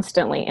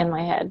constantly in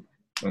my head.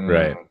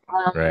 Right.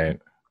 Right.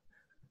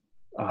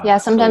 Yeah,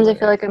 sometimes I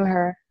feel like I'm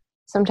her.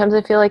 Sometimes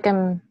I feel like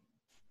I'm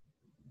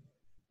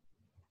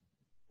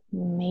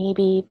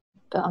maybe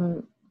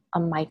a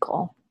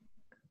Michael.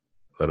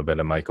 A little bit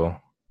of Michael.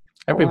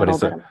 A little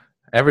bit of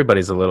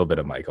Everybody's a little bit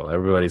of Michael.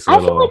 Everybody's a I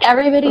little. feel like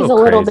everybody's a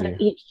little little bit crazy.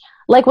 of each.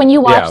 Like when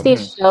you watch Yeah.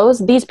 these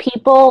shows, these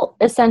people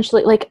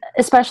essentially, like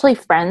especially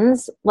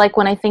Friends, like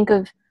when I think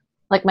of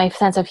like my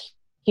sense of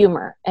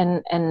humor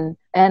and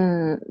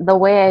the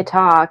way I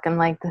talk and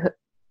like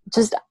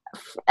just,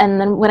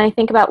 and then when I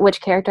think about which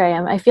character I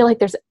am, I feel like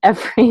there's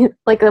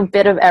like a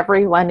bit of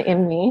everyone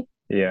in me.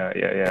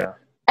 Yeah.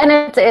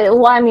 And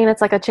well, I mean,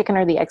 it's like a chicken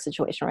or the egg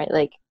situation, right?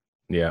 Like,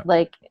 Yeah.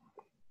 like,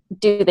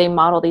 do they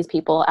model these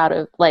people out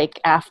of like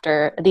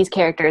after these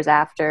characters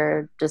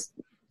after just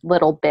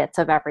little bits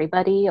of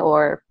everybody,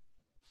 or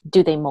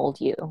do they mold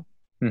you?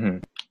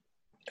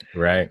 Mm-hmm.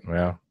 Right.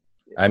 Well,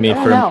 I mean, I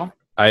don't know.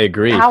 I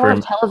agree. Power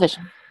of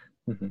television.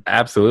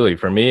 Absolutely.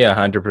 For me,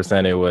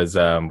 100%, it was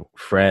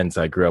Friends.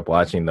 I grew up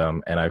watching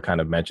them, and I've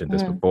kind of mentioned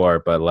this before,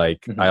 but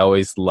like I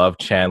always loved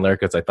Chandler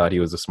because I thought he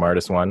was the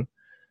smartest one,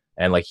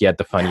 and like he had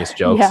the funniest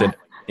jokes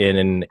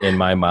in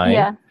my mind.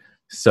 Yeah.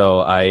 So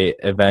I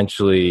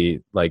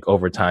eventually, like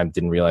over time,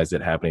 didn't realize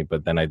it happening,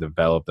 but then I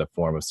developed a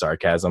form of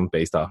sarcasm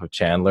based off of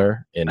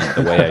Chandler in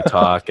the way I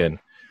talk and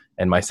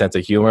my sense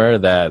of humor.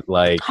 That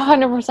like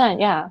 100%.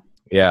 Yeah.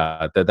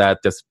 Yeah,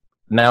 that just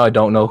now I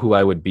don't know who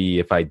I would be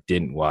if I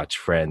didn't watch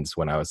Friends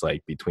when I was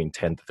like between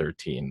 10 to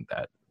 13,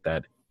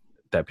 that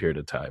period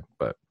of time.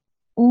 But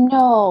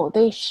no,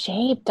 they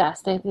shaped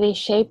us. They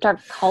shaped our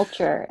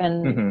culture,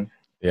 and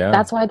yeah,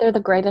 that's why they're the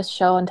greatest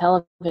show on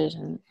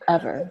television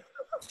ever.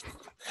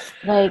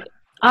 Like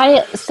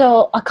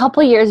so a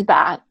couple years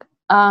back,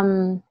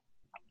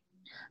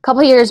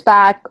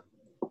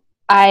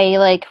 I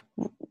like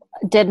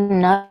did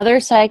another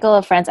cycle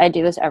of Friends. I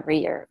do this every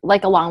year,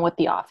 like along with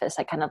The Office.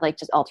 I kind of like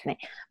just alternate.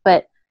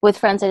 But with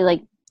Friends, I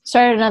like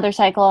started another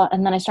cycle,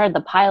 and then I started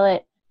the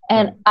pilot.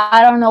 And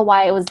I don't know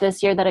why it was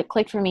this year that it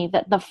clicked for me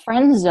that the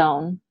Friend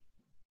Zone,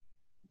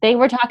 they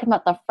were talking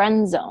about the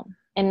Friend Zone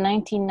in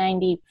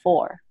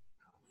 1994.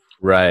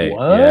 right.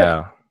 What?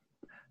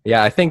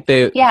 Yeah. I think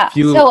they.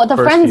 So the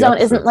Friend Zone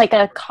episodes. isn't like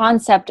a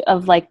concept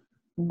of like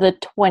the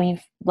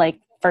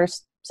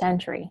 21st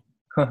century.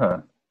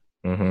 Mhm.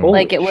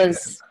 Like it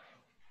was.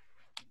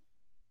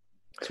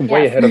 It's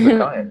way ahead of the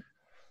time.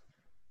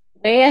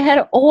 Way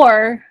ahead,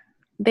 or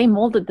they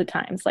molded the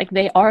times. Like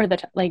they are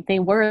they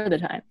were the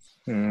times.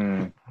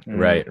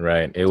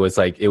 Right. It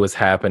was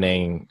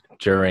happening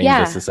during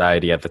the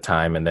society at the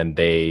time, and then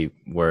they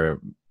were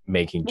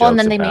making jokes and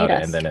then they about made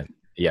it, us. and then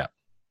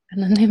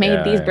And then they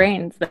made these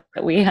brains that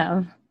we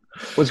have.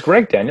 Was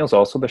Greg Daniels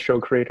also the show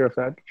creator of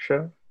that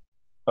show?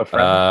 Of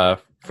Friends?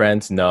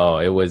 Friends. No,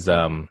 it was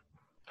some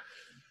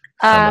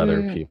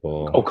other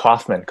people. Oh,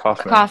 Kaufman, Crane.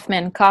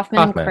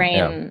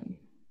 Yeah.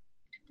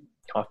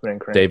 Kaufman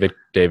and Crane.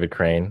 David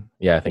Crane.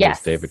 Yeah, I think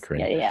it's David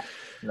Crane. Yeah.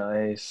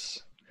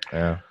 Nice.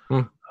 Yeah.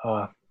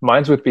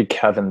 Mine's would be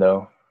Kevin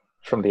though,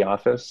 from The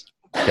Office.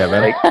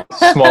 Kevin. Like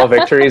small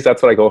victories.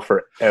 That's what I go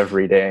for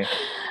every day.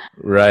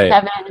 Right.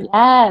 Kevin,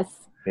 yes.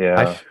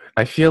 Yeah.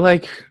 I feel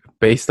like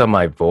based on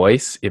my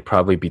voice, it'd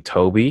probably be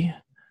Toby.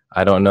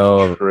 I don't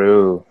know.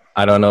 True.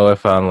 I don't know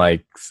if on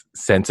like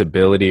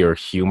sensibility or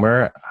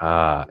humor,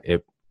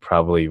 it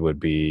probably would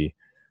be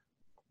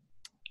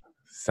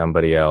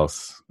somebody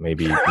else.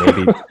 Maybe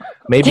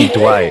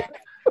Dwight.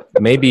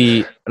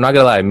 Maybe I'm not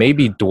gonna lie.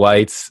 Maybe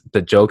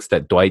the jokes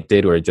that Dwight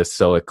did were just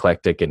so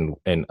eclectic and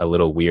a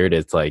little weird.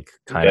 It's like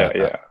kind of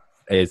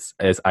It's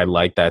I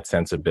like that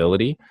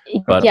sensibility.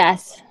 But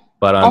yes.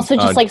 But also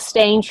just like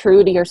staying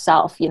true to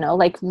yourself. You know,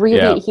 like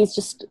really, he's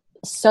just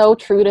so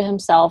true to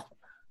himself,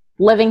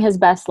 living his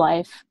best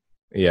life.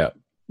 Yeah,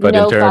 but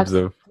in terms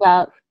of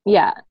about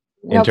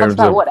no talks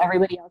about what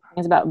everybody else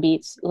thinks about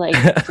Beats. Like,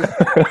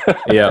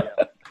 yeah.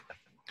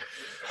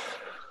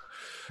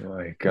 Oh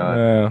my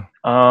God.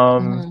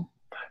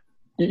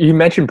 You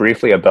mentioned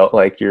briefly about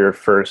like your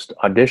first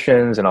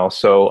auditions and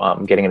also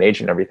getting an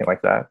agent and everything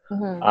like that.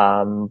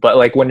 But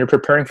like when you're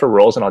preparing for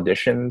roles and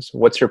auditions,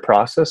 what's your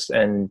process?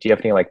 And do you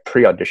have any like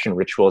pre-audition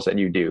rituals that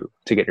you do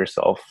to get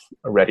yourself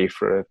ready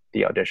for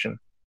the audition?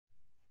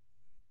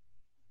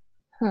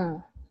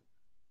 That's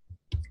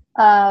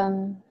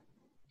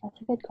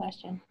a good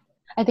question.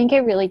 I think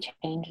it really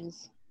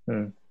changes.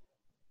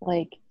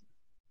 Like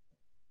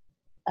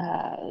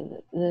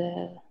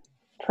the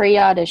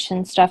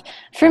pre-audition stuff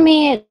for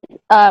me,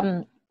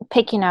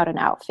 picking out an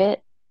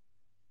outfit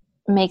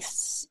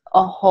makes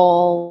a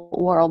whole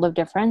world of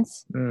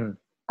difference. And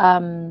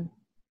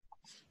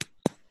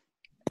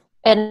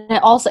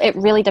it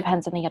really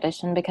depends on the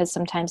audition, because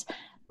sometimes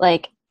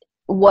like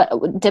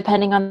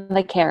depending on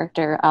the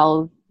character,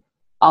 I'll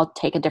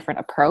take a different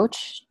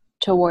approach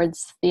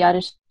towards the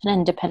audition,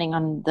 and depending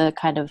on the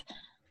kind of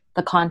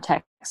the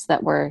context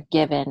that we're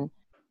given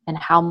and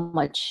how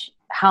much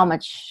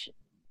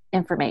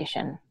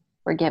information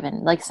we're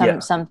given. Like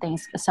some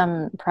things,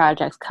 some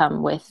projects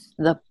come with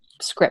the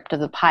script of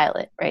the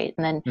pilot, right?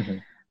 And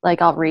then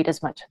like I'll read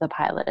as much of the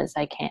pilot as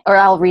I can, or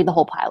I'll read the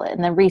whole pilot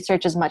and then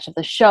research as much of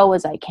the show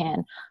as I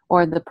can,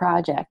 or the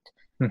project.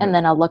 And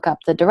then I'll look up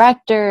the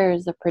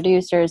directors, the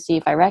producers, see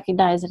if I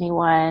recognize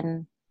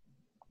anyone,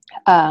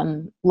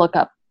 look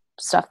up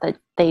stuff that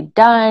they've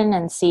done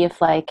and see if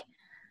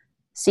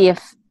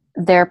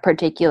they're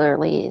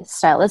particularly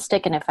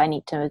stylistic and if I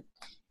need to,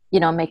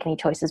 make any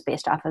choices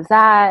based off of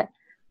that.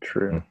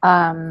 True.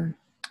 And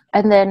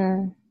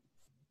then,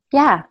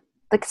 yeah,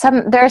 like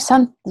there are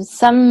some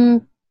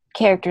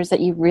characters that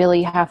you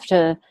really have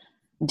to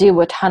do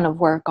a ton of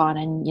work on,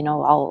 and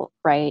I'll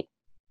write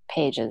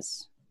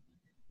pages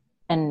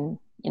and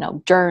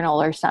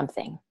journal or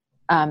something,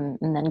 and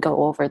then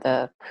go over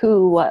the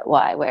who, what,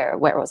 why, where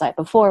was I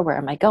before, where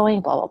am I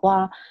going, blah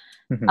blah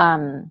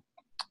blah.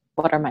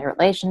 What are my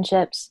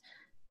relationships?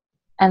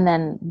 And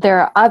then there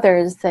are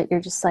others that you're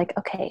just like,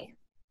 okay,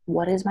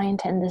 what is my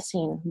intent in this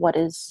scene? What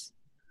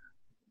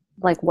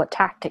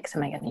tactics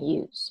am I going to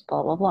use?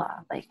 Blah blah blah.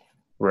 Like,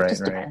 right,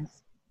 just depends.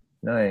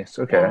 Nice.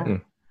 Okay.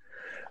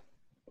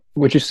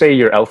 Would you say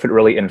your outfit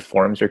really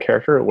informs your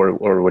character,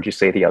 or would you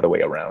say the other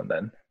way around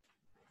then?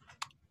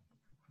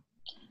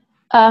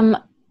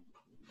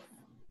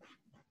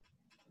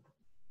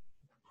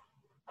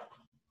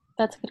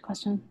 That's a good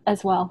question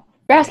as well.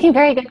 You're asking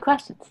very good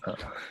questions.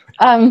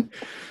 I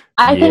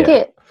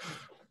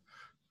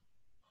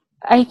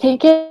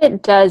think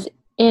it does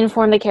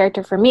inform the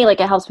character for me.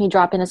 Like, it helps me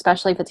drop in,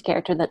 especially if it's a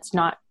character that's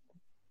nothing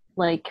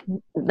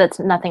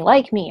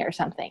like me or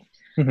something.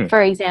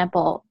 For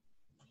example,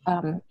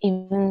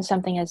 even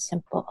something as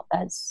simple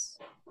as,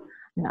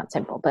 not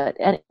simple, but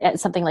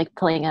something like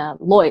playing a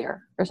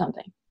lawyer or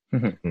something.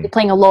 You're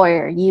playing a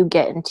lawyer, you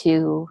get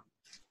into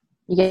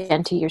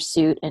your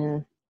suit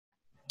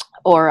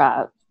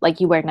or like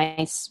you wear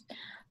nice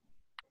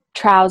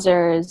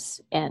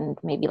trousers and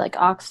maybe like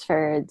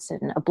Oxfords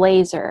and a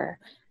blazer,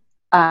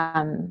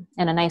 and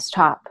a nice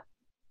top.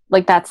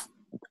 Like, that's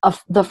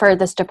the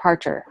furthest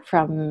departure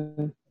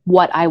from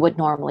what I would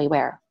normally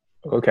wear.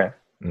 Okay.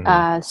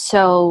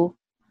 So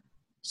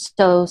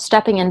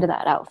stepping into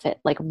that outfit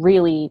like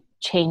really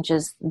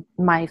changes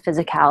my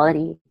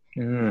physicality,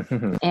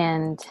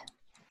 and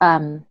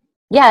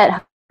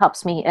it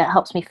helps me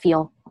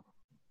feel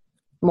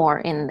more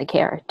in the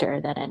character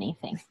than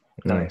anything.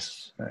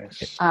 Nice.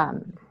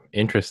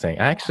 Interesting.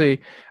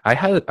 Actually, I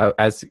had,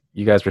 as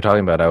you guys were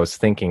talking about, I was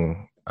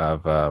thinking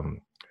of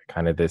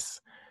kind of this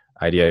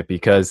idea,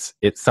 because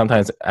it's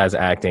sometimes, as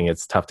acting,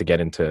 it's tough to get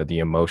into the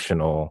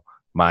emotional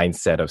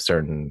mindset of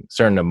certain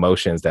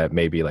emotions that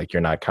maybe like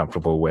you're not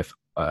comfortable with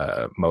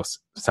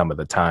some of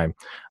the time.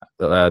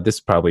 This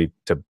is probably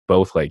to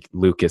both like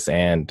Lucas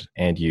and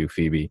you,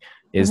 Phoebe.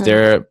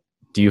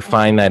 Do you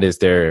find that is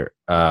there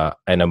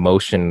an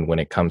emotion when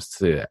it comes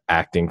to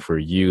acting for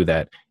you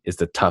that is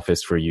the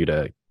toughest for you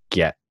to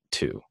get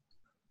to?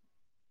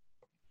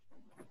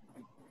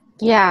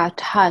 Yeah,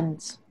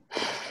 tons.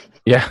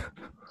 Yeah.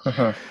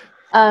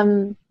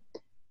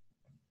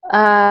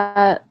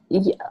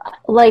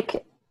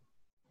 Like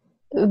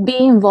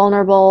being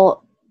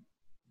vulnerable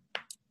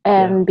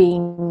and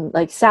being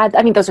like sad.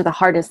 I mean, those are the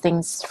hardest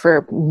things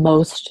for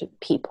most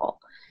people.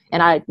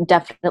 And I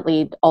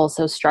definitely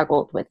also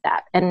struggled with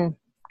that. And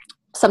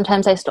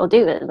sometimes I still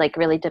do. It like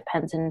really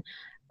depends. And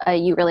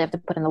you really have to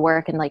put in the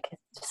work and like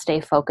stay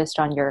focused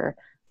on your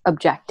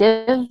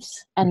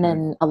objectives and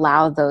then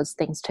allow those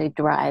things to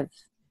drive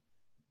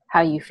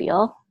how you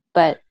feel.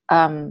 But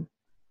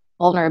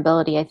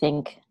vulnerability, I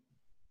think,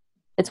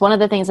 it's one of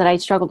the things that I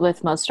struggled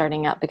with most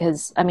starting out,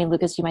 because I mean,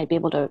 Lucas, you might be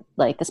able to,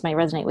 like, this might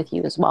resonate with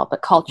you as well,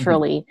 but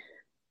culturally,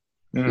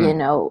 you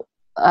know,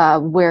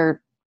 we're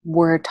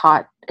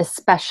taught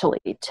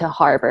especially to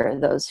harbor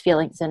those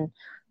feelings and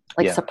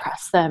like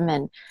suppress them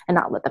and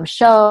not let them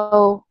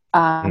show.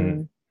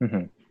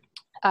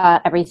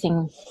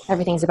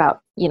 Everything's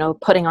about, you know,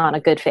 putting on a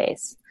good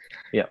face.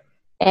 Yeah.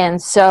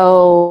 And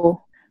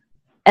so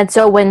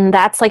when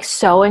that's like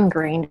so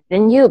ingrained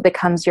in you, it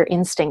becomes your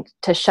instinct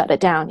to shut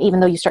it down, even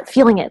though you start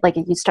feeling it, like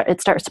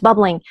it starts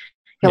bubbling,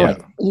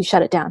 like you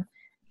shut it down.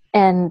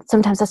 And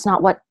sometimes that's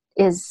not what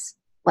is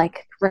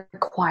like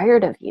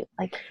required of you.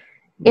 Like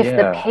if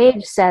the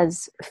page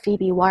says,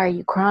 Phoebe, why are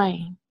you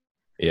crying?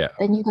 Yeah.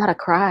 Then you gotta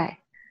cry.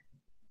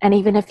 And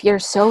even if you're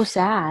so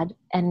sad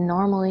and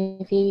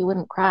normally Phoebe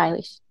wouldn't cry,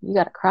 like, you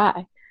gotta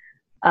cry.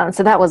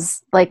 So that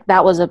was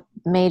a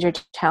major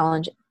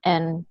challenge.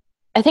 And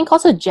I think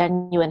also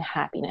genuine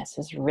happiness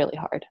is really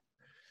hard.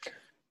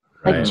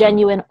 Like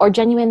genuine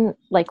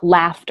like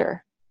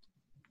laughter.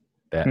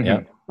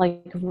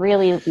 Like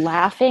really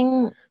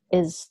laughing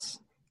is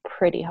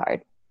pretty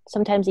hard.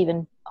 Sometimes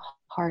even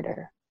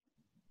harder.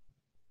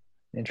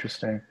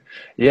 Interesting.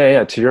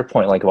 Yeah. To your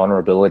point, like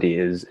vulnerability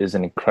is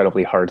an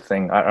incredibly hard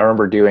thing. I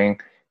remember doing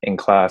in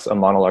class a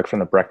monologue from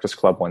the Breakfast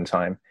Club one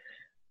time,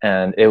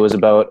 and it was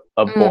about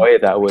a boy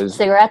that was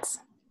cigarettes.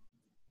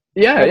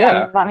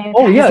 Yeah.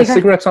 Oh yeah,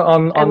 cigarettes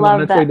on the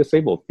mentally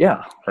disabled.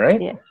 Yeah,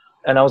 right. Yeah.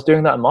 And I was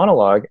doing that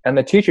monologue, and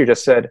the teacher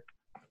just said,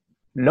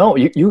 "No,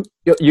 you're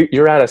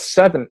at a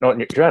 7. No,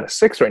 you're at a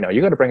 6 right now.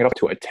 You got to bring it up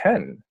to a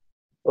 10.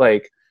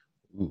 Like,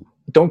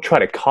 don't try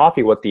to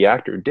copy what the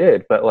actor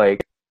did, but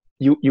like."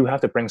 You have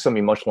to bring some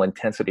emotional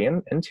intensity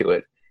into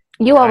it.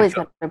 You always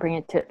got to bring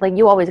it to, like,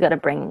 you always got to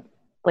bring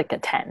like a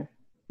 10.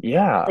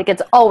 Yeah. Like,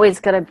 it's always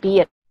got to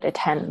be a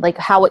 10. Like,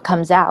 how it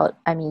comes out,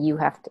 I mean, you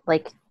have to,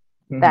 like,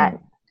 that,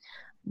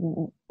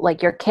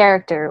 like, your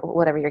character,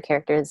 whatever your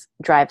character is,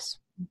 drives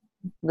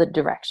the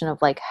direction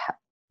of, like,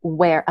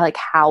 where, like,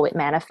 how it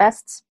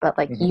manifests. But,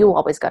 like, you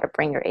always got to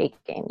bring your A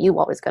game. You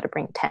always got to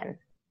bring 10.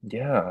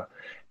 Yeah.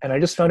 And I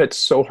just found it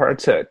so hard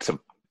to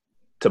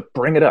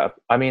bring it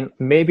up. I mean,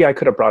 maybe I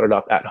could have brought it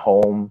up at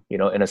home, you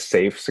know, in a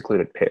safe,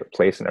 secluded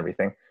place and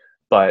everything.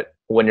 But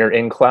when you're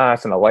in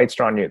class and the lights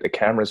are on you, the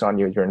camera's on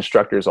you, your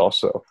instructor's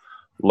also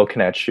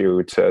looking at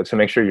you to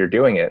make sure you're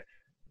doing it.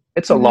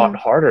 It's a lot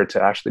harder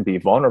to actually be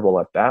vulnerable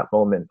at that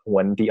moment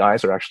when the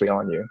eyes are actually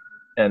on you.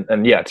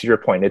 And yeah, to your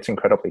point, it's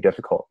incredibly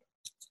difficult.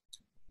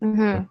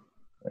 Yeah.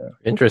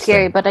 Interesting.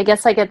 Scary, but I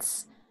guess, like,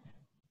 it's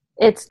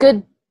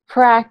good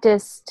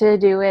practice to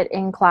do it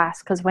in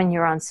class, because when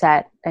you're on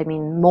set, I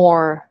mean,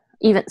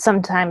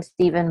 sometimes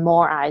even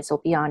more eyes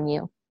will be on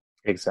you.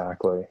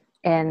 Exactly.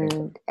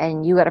 And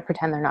you got to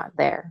pretend they're not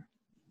there.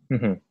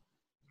 So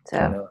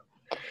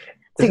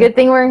it's a good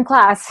thing we're in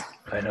class.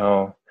 I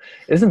know.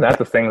 Isn't that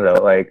the thing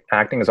though? Like,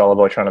 acting is all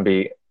about trying to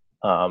be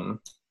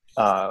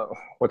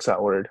what's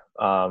that word?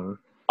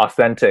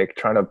 Authentic,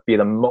 trying to be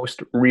the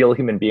most real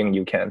human being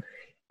you can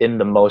in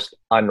the most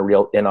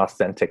unreal,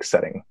 inauthentic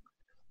setting.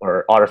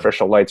 Or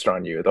artificial lights are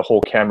on you, the whole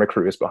camera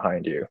crew is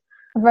behind you.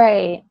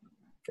 Right.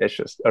 It's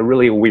just a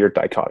really weird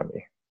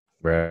dichotomy.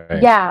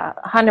 Right. Yeah,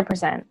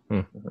 100%.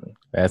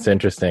 That's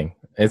interesting.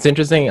 It's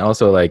interesting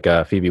also, like,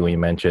 Phoebe, when you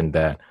mentioned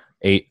that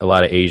a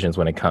lot of Asian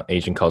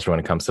culture, when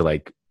it comes to,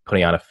 like,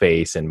 putting on a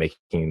face and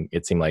making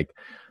it seem like,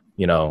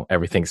 you know,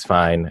 everything's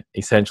fine.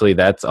 Essentially,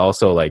 that's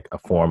also, like, a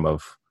form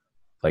of,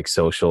 like,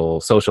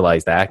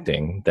 socialized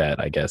acting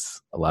that I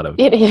guess a lot of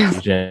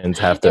Asians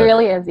have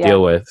to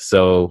deal with.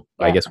 So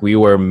I guess we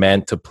were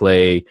meant to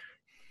play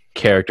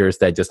characters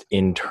that just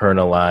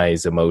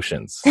internalize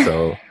emotions.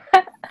 So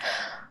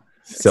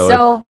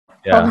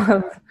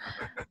yeah,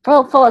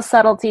 full of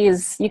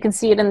subtleties. You can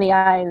see it in the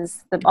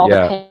eyes, all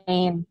the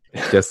pain.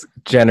 Just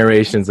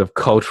generations of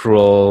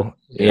cultural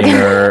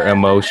inner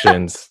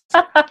emotions.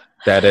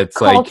 That it's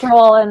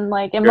cultural and,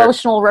 like,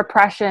 emotional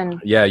repression.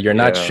 Yeah, you're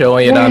not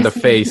showing it on the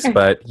face,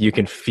 but you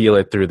can feel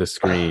it through the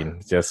screen.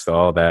 Just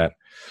all that.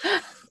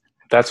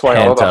 That's why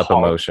all the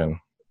emotion.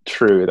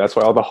 True. That's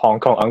why all the Hong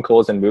Kong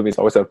uncles in movies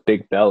always have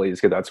big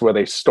bellies, because that's where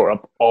they store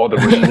up all the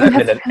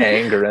resentment and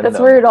anger in That's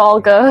them. where it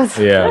all goes.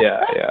 Yeah.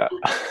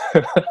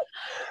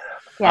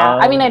 Yeah.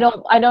 I mean,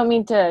 I don't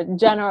mean to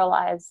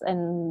generalize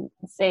and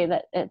say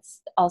that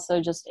it's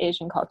also just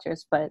Asian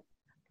cultures, but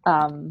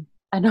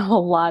I know a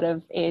lot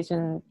of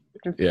Asian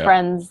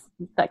friends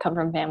that come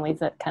from families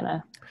that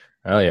kind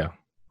of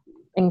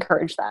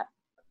encourage that.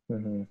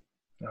 Oh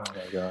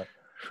my god,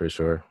 for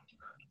sure.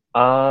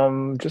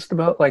 Just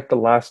about, like, the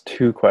last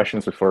two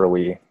questions before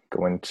we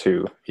go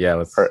into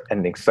our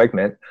ending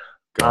segment.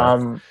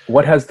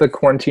 What has the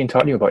quarantine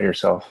taught you about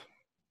yourself?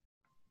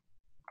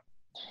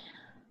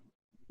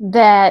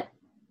 That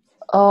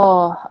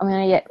I'm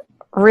gonna get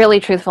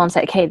really truthful and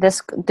say, okay,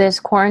 this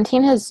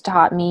quarantine has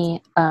taught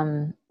me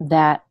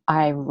that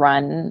I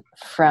run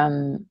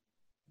from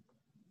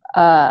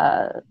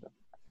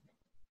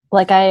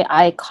like,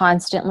 I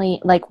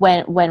constantly, like,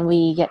 when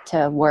we get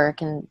to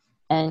work and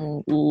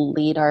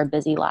lead our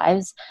busy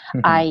lives,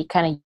 I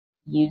kind of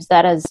use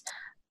that as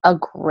a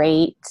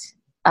great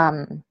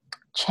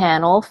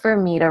channel for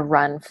me to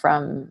run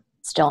from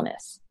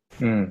stillness.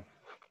 And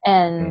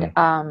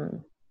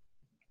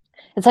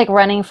it's like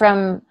running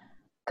from,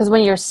 because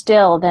when you're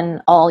still,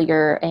 then all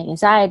your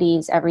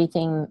anxieties,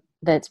 everything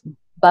that's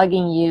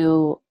bugging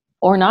you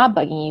or not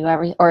bugging you,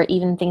 or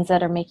even things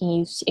that are making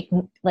you,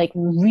 like,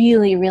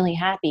 really, really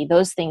happy,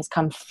 those things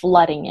come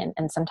flooding in,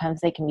 and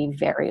sometimes they can be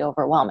very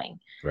overwhelming.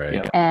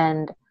 Right.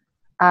 And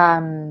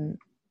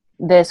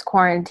this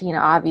quarantine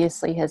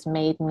obviously has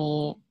made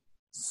me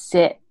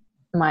sit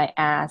my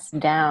ass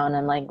down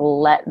and, like,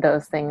 let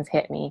those things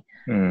hit me,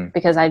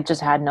 because I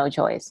just had no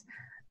choice.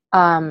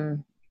 So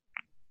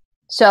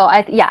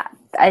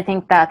I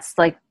think that's,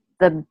 like,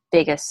 the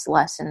biggest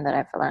lesson that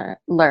I've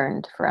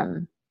learned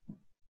from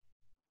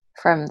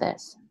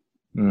this.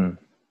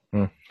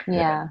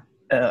 Yeah.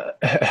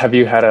 Have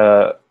you had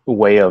a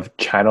way of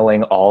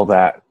channeling all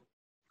that,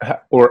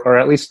 or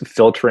at least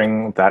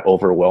filtering that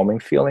overwhelming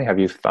feeling? Have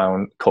you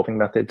found coping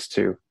methods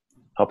to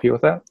help you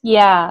with that?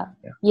 Yeah.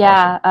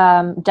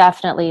 Awesome.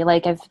 Definitely.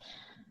 Like, I've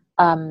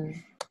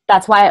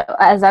that's why,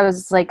 as I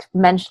was, like,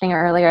 mentioning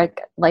earlier,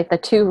 like, the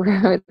two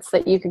routes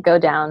that you could go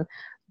down,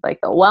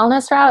 like the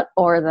wellness route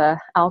or the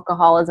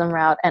alcoholism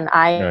route, and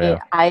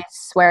I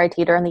swear I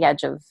teeter on the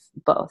edge of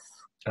both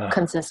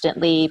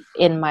consistently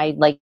in my,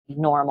 like,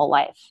 normal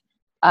life.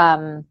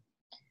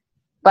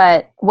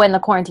 But when the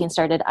quarantine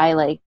started,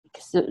 I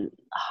threw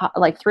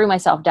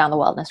myself down the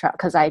wellness route,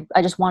 because I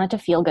just wanted to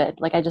feel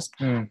good. Like, I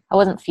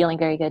wasn't feeling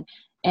very good,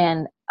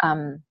 and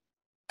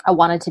I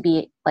wanted to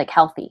be, like,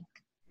 healthy,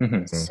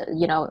 so,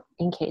 you know,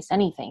 in case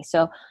anything.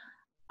 So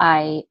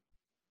I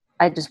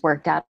just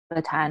worked out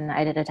a ton.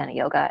 I did a ton of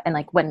yoga, and,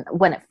 like, when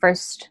it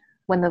first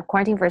when the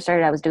quarantine first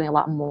started, I was doing a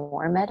lot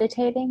more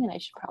meditating, and I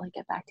should probably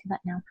get back to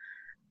that now.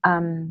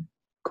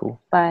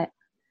 Cool. But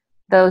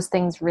those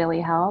things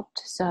really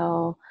helped.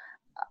 So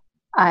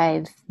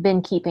I've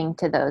been keeping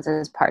to those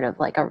as part of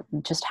like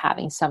just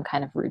having some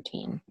kind of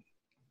routine.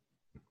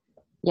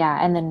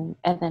 Yeah, and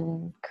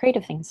then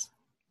creative things.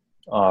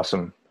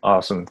 Awesome.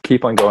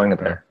 Keep on going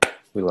there.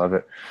 We love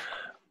it.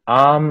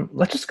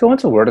 Let's just go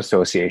into word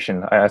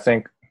association. I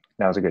think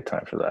now's a good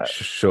time for that.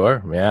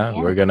 Sure. Yeah.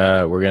 We're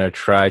gonna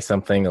try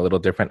something a little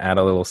different, add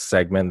a little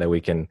segment that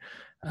we can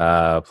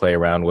play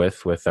around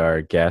with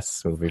our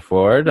guests moving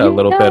forward. A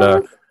little bit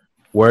of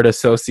word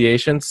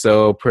association.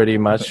 So pretty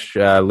much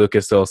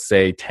Lucas will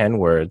say 10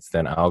 words,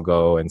 then I'll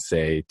go and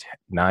say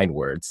 9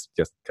 words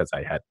just because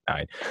I had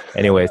 9.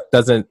 Anyways,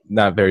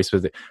 not very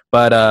specific.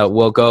 But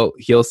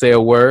he'll say a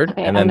word,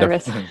 okay, and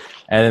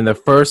then the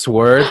first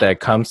word that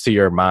comes to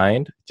your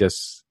mind,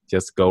 just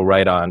go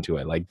right on to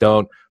it. Like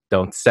don't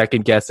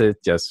second guess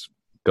it, just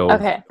go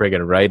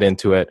friggin' right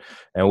into it,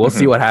 and we'll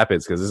see what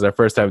happens, because this is our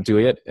first time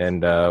doing it,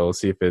 and we'll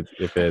see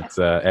if it's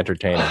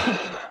entertaining.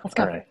 Let's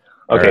go. All right.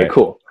 Okay, all right.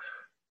 Cool.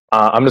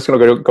 I'm just going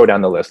to go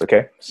down the list,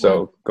 okay?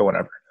 So go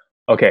whenever.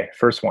 Okay,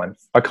 first one.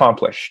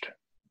 Accomplished.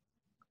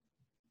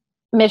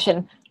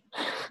 Mission.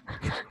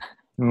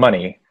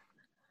 Money.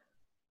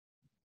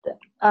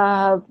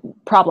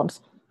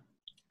 Problems.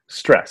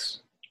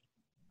 Stress.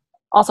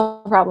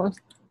 Also problems.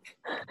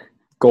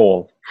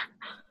 Goal.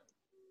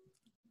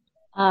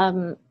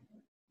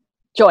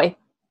 Joy.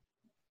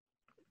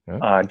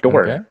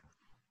 Door. Okay.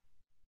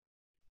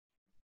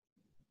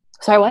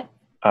 Sorry, what?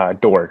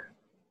 Door.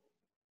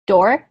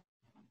 Door.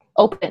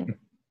 Open.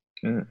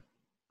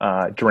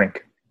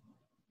 Drink.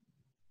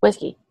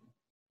 Whiskey.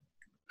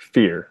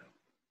 Fear.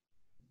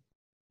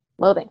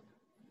 Loathing.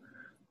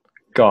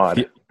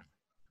 God.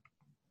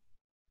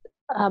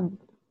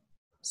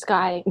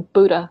 Sky.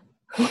 Buddha.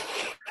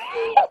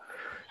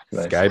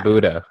 Sky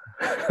Buddha.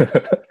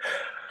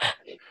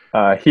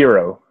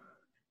 Hero.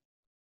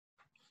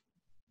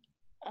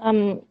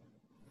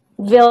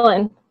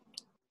 Villain.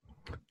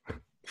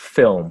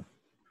 Film.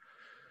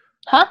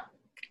 Huh?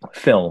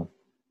 Film.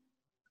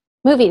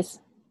 Movies.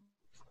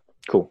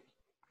 Cool.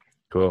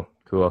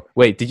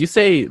 Wait, did you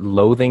say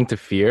loathing to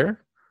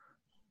fear?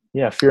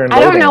 Yeah, fear and I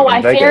loathing. don't know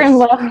why fear and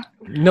love.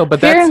 No, but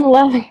fear and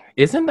loathing.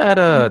 Isn't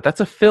that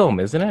that's a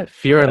film, isn't it?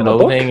 Fear and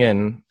Loathing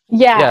and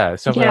yeah,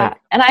 like,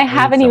 and I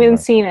haven't even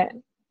seen it.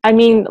 I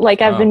mean,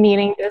 like I've been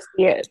meaning to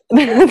see it.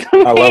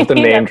 I love the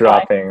name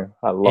dropping.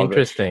 I love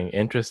it.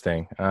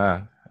 Interesting.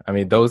 I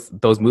mean,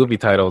 those movie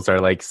titles are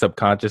like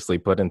subconsciously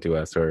put into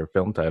us, or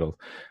film titles.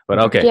 But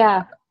okay,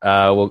 yeah.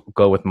 We'll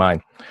go with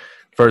mine.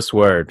 First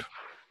word.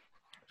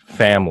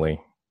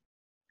 Family.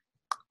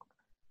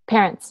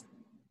 Parents.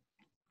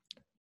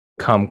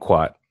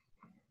 Kumquat.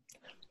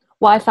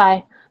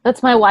 Wi-Fi.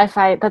 That's my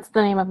Wi-Fi. That's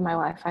the name of my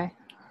Wi-Fi.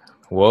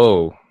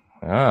 Whoa.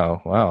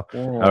 Oh, wow.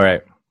 Yeah. All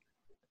right.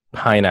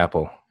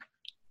 Pineapple.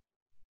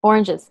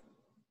 Oranges.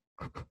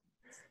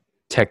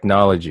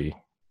 Technology.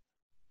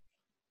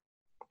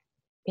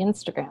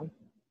 Instagram.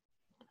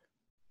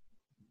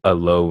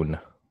 Alone.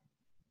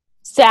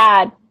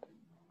 Sad.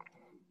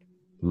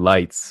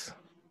 Lights.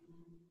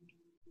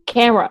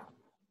 Camera.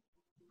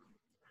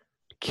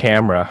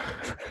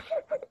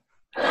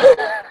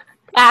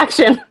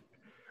 Action.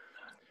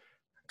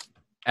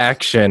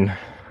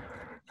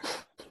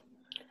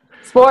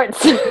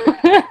 Sports.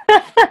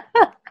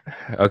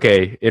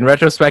 Okay, in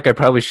retrospect, I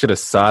probably should have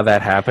saw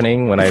that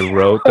happening when I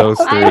wrote those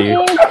three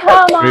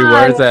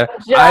words.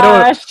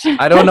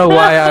 I don't know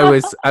why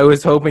I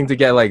was hoping to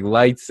get like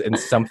lights and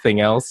something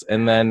else,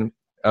 and then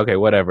okay,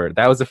 whatever.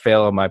 That was a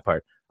fail on my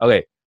part.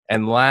 Okay,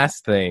 and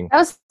last thing. That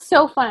was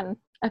so fun.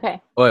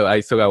 Okay. Oh, I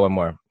still got one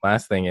more.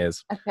 Last thing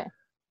is. Okay.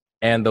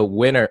 And the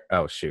winner.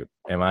 Oh shoot,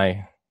 am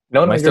I?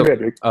 No, you're still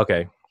good.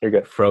 Okay, you're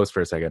good. Froze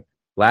for a second.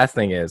 Last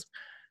thing is,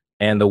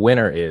 and the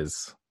winner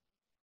is.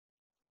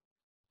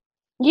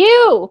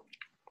 You.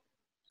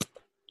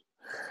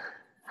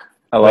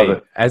 I love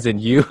it. As in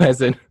you,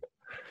 as in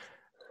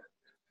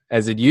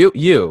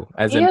you,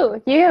 as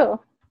in you.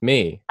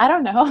 Me. I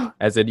don't know.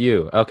 As in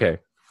you. Okay.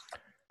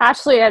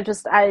 Actually, I'm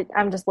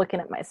just looking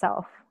at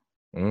myself.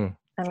 I'm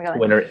going.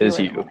 Winner is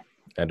you.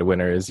 And the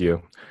winner is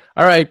you.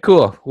 All right,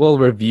 cool. We'll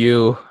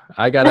review.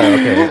 Okay.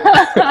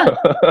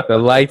 The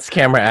lights,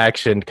 camera,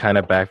 action kind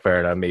of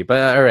backfired on me,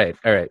 but all right,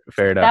 fair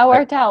enough. That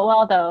worked out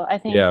well, though. I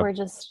think we're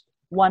just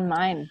one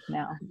mind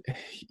now.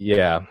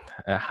 Yeah,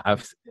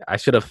 I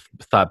should have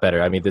thought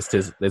better. I mean,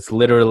 it's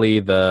literally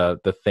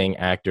the thing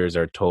actors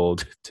are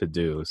told to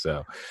do.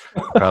 So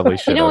probably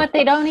should. You know what?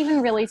 They don't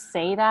even really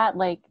say that.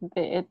 Like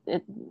it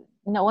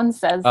no one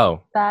says.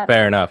 Oh, that.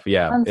 Fair enough.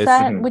 Yeah, on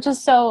set, which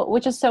is so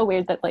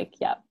weird. That like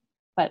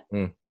but.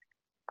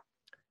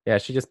 Yeah,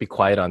 it should just be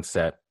quiet on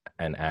set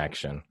and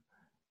action.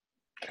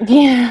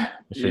 Yeah.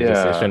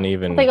 It shouldn't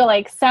even. They go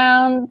like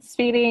sound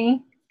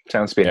speeding.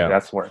 That's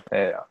the word.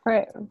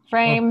 Yeah.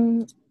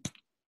 Frame.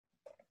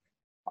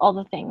 All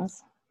the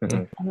things.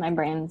 Mm-hmm. And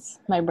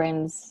my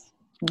brain's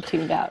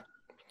tuned out.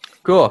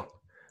 Cool.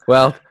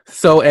 Well,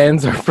 so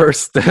ends our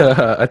first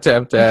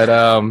attempt at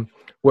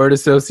word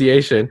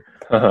association.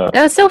 That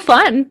was so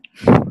fun.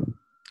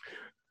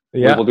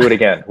 Yeah, We will do it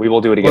again.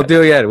 We'll do it again. we'll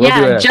do it again. We'll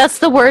do it Just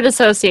the word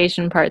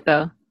association part,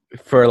 though.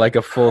 for like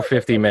a full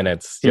 50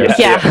 minutes. Yeah. Just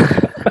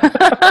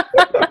Yeah.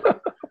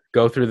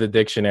 go through the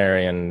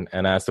dictionary and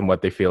ask them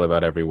what they feel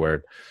about every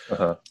word.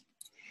 Uh-huh.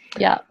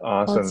 Yeah.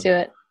 Awesome. Let's do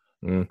it.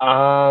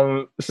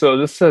 So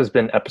this has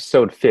been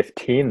episode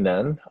 15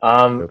 then.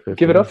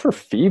 Give it up for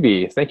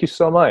Phoebe. Thank you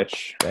so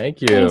much.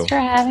 Thank you. Thanks for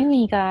having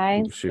me,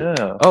 guys. Shoot.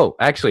 Yeah. Oh,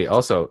 actually,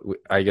 also,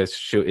 I guess,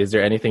 is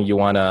there anything you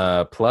want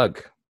to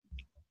plug?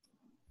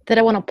 Did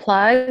I want to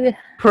plug?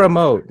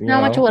 Promote.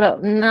 Not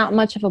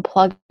much of a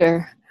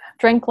plugger.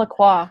 Drink La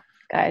Croix,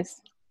 guys.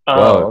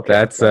 Whoa, okay.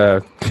 that's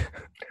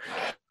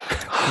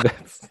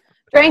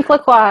Drink La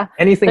Croix.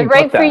 Anything They're but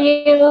great for that.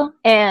 you,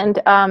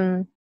 and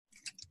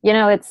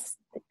it's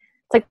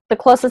like the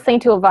closest thing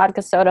to a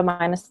vodka soda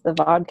minus the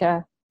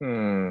vodka.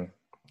 Hmm.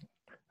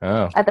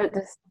 Oh. I thought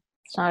it's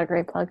not a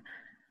great plug.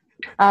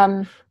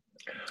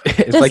 It's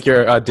Just- like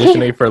you're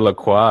auditioning for La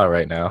Croix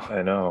right now.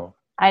 I know.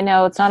 I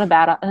know it's not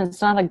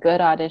a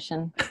good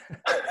audition.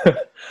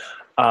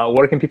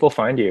 Where can people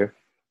find you?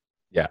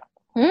 Yeah.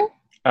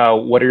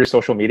 What are your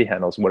social media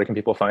handles? Where can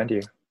people find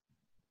you?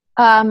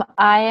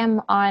 I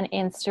am on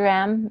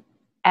Instagram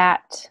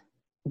at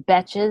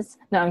Betches.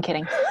 No, I'm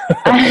kidding.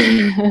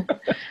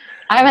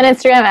 I'm on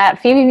Instagram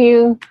at Phoebe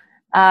Mew.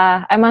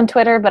 I'm on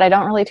Twitter, but I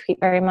don't really tweet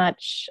very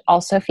much.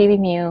 Also Phoebe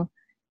Mew.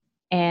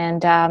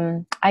 And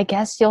I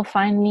guess you'll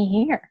find me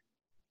here.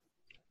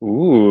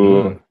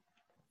 Ooh.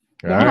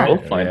 Yeah. We'll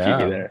find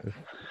Phoebe there.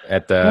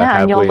 At the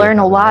And you'll Happily learn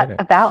a Ever lot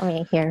After. about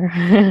me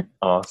here.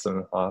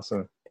 Awesome.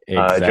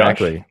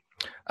 Exactly.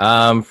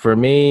 For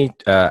me,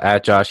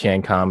 at Josh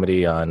Yan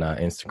Comedy on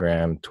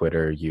Instagram,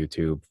 Twitter,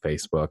 YouTube,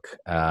 Facebook,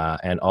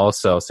 and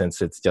also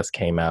since it's just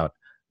came out,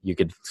 you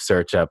could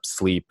search up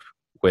Sleep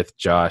with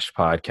Josh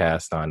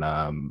podcast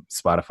on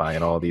Spotify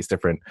and all these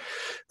different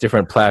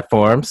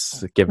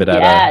platforms. Give it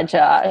a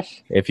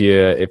Josh. if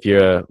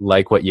you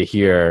like what you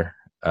hear,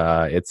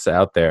 it's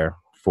out there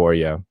for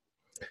you.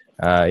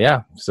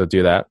 So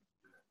do that.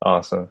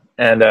 Awesome.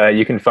 And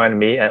you can find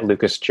me at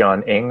Lucas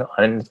John Ing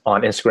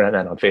on Instagram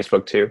and on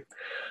Facebook too.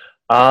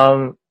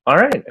 All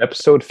right,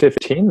 episode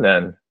 15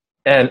 then.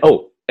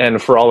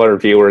 And for all our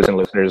viewers and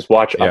listeners,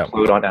 watch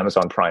Upload on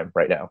Amazon Prime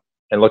right now.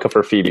 And look up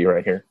for Phoebe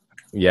right here.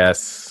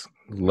 Yes,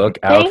 look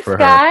out Thanks, for her.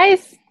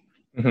 guys.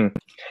 Mm-hmm.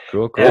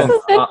 Cool. This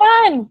has been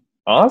fun.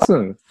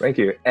 Awesome. Thank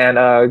you.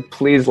 And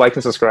please like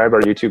and subscribe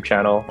our YouTube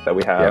channel that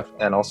we have.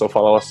 Yep. And also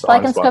follow us Like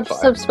on and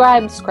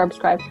Spotify.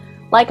 subscribe.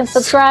 Like and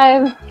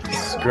subscribe.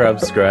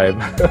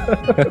 Subscribe.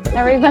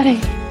 Everybody.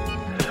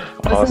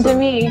 Listen Awesome. to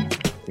me.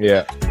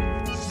 Yeah.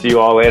 See you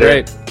all later.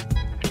 Great.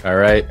 All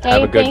right. Hey,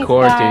 Have a good thanks,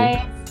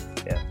 quarantine.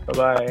 guys. Yeah.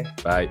 Bye-bye.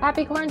 Bye.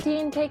 Happy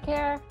quarantine. Take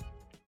care.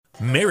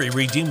 Mary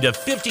redeemed a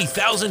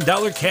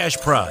 $50,000 cash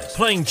prize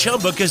playing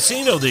Chumba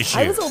Casino this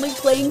I year. was only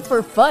playing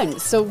for fun,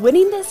 so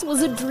winning this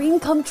was a dream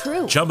come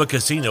true. Chumba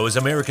Casino is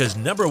America's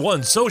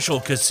 #1 social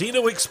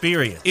casino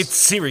experience. It's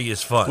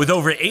serious fun. With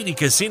over 80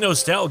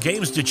 casino-style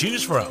games to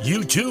choose from,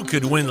 you too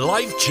could win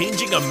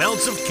life-changing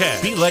amounts of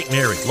cash. Be like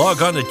Mary.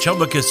 Log on to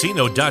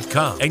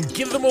ChumbaCasino.com and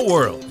give them a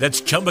whirl.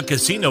 That's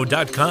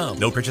ChumbaCasino.com.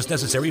 No purchase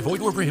necessary.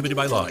 Void where prohibited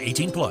by law.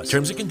 18+.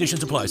 Terms and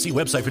conditions apply. See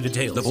website for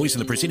details. The voice in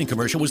the preceding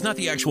commercial was not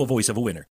the actual voice of a winner.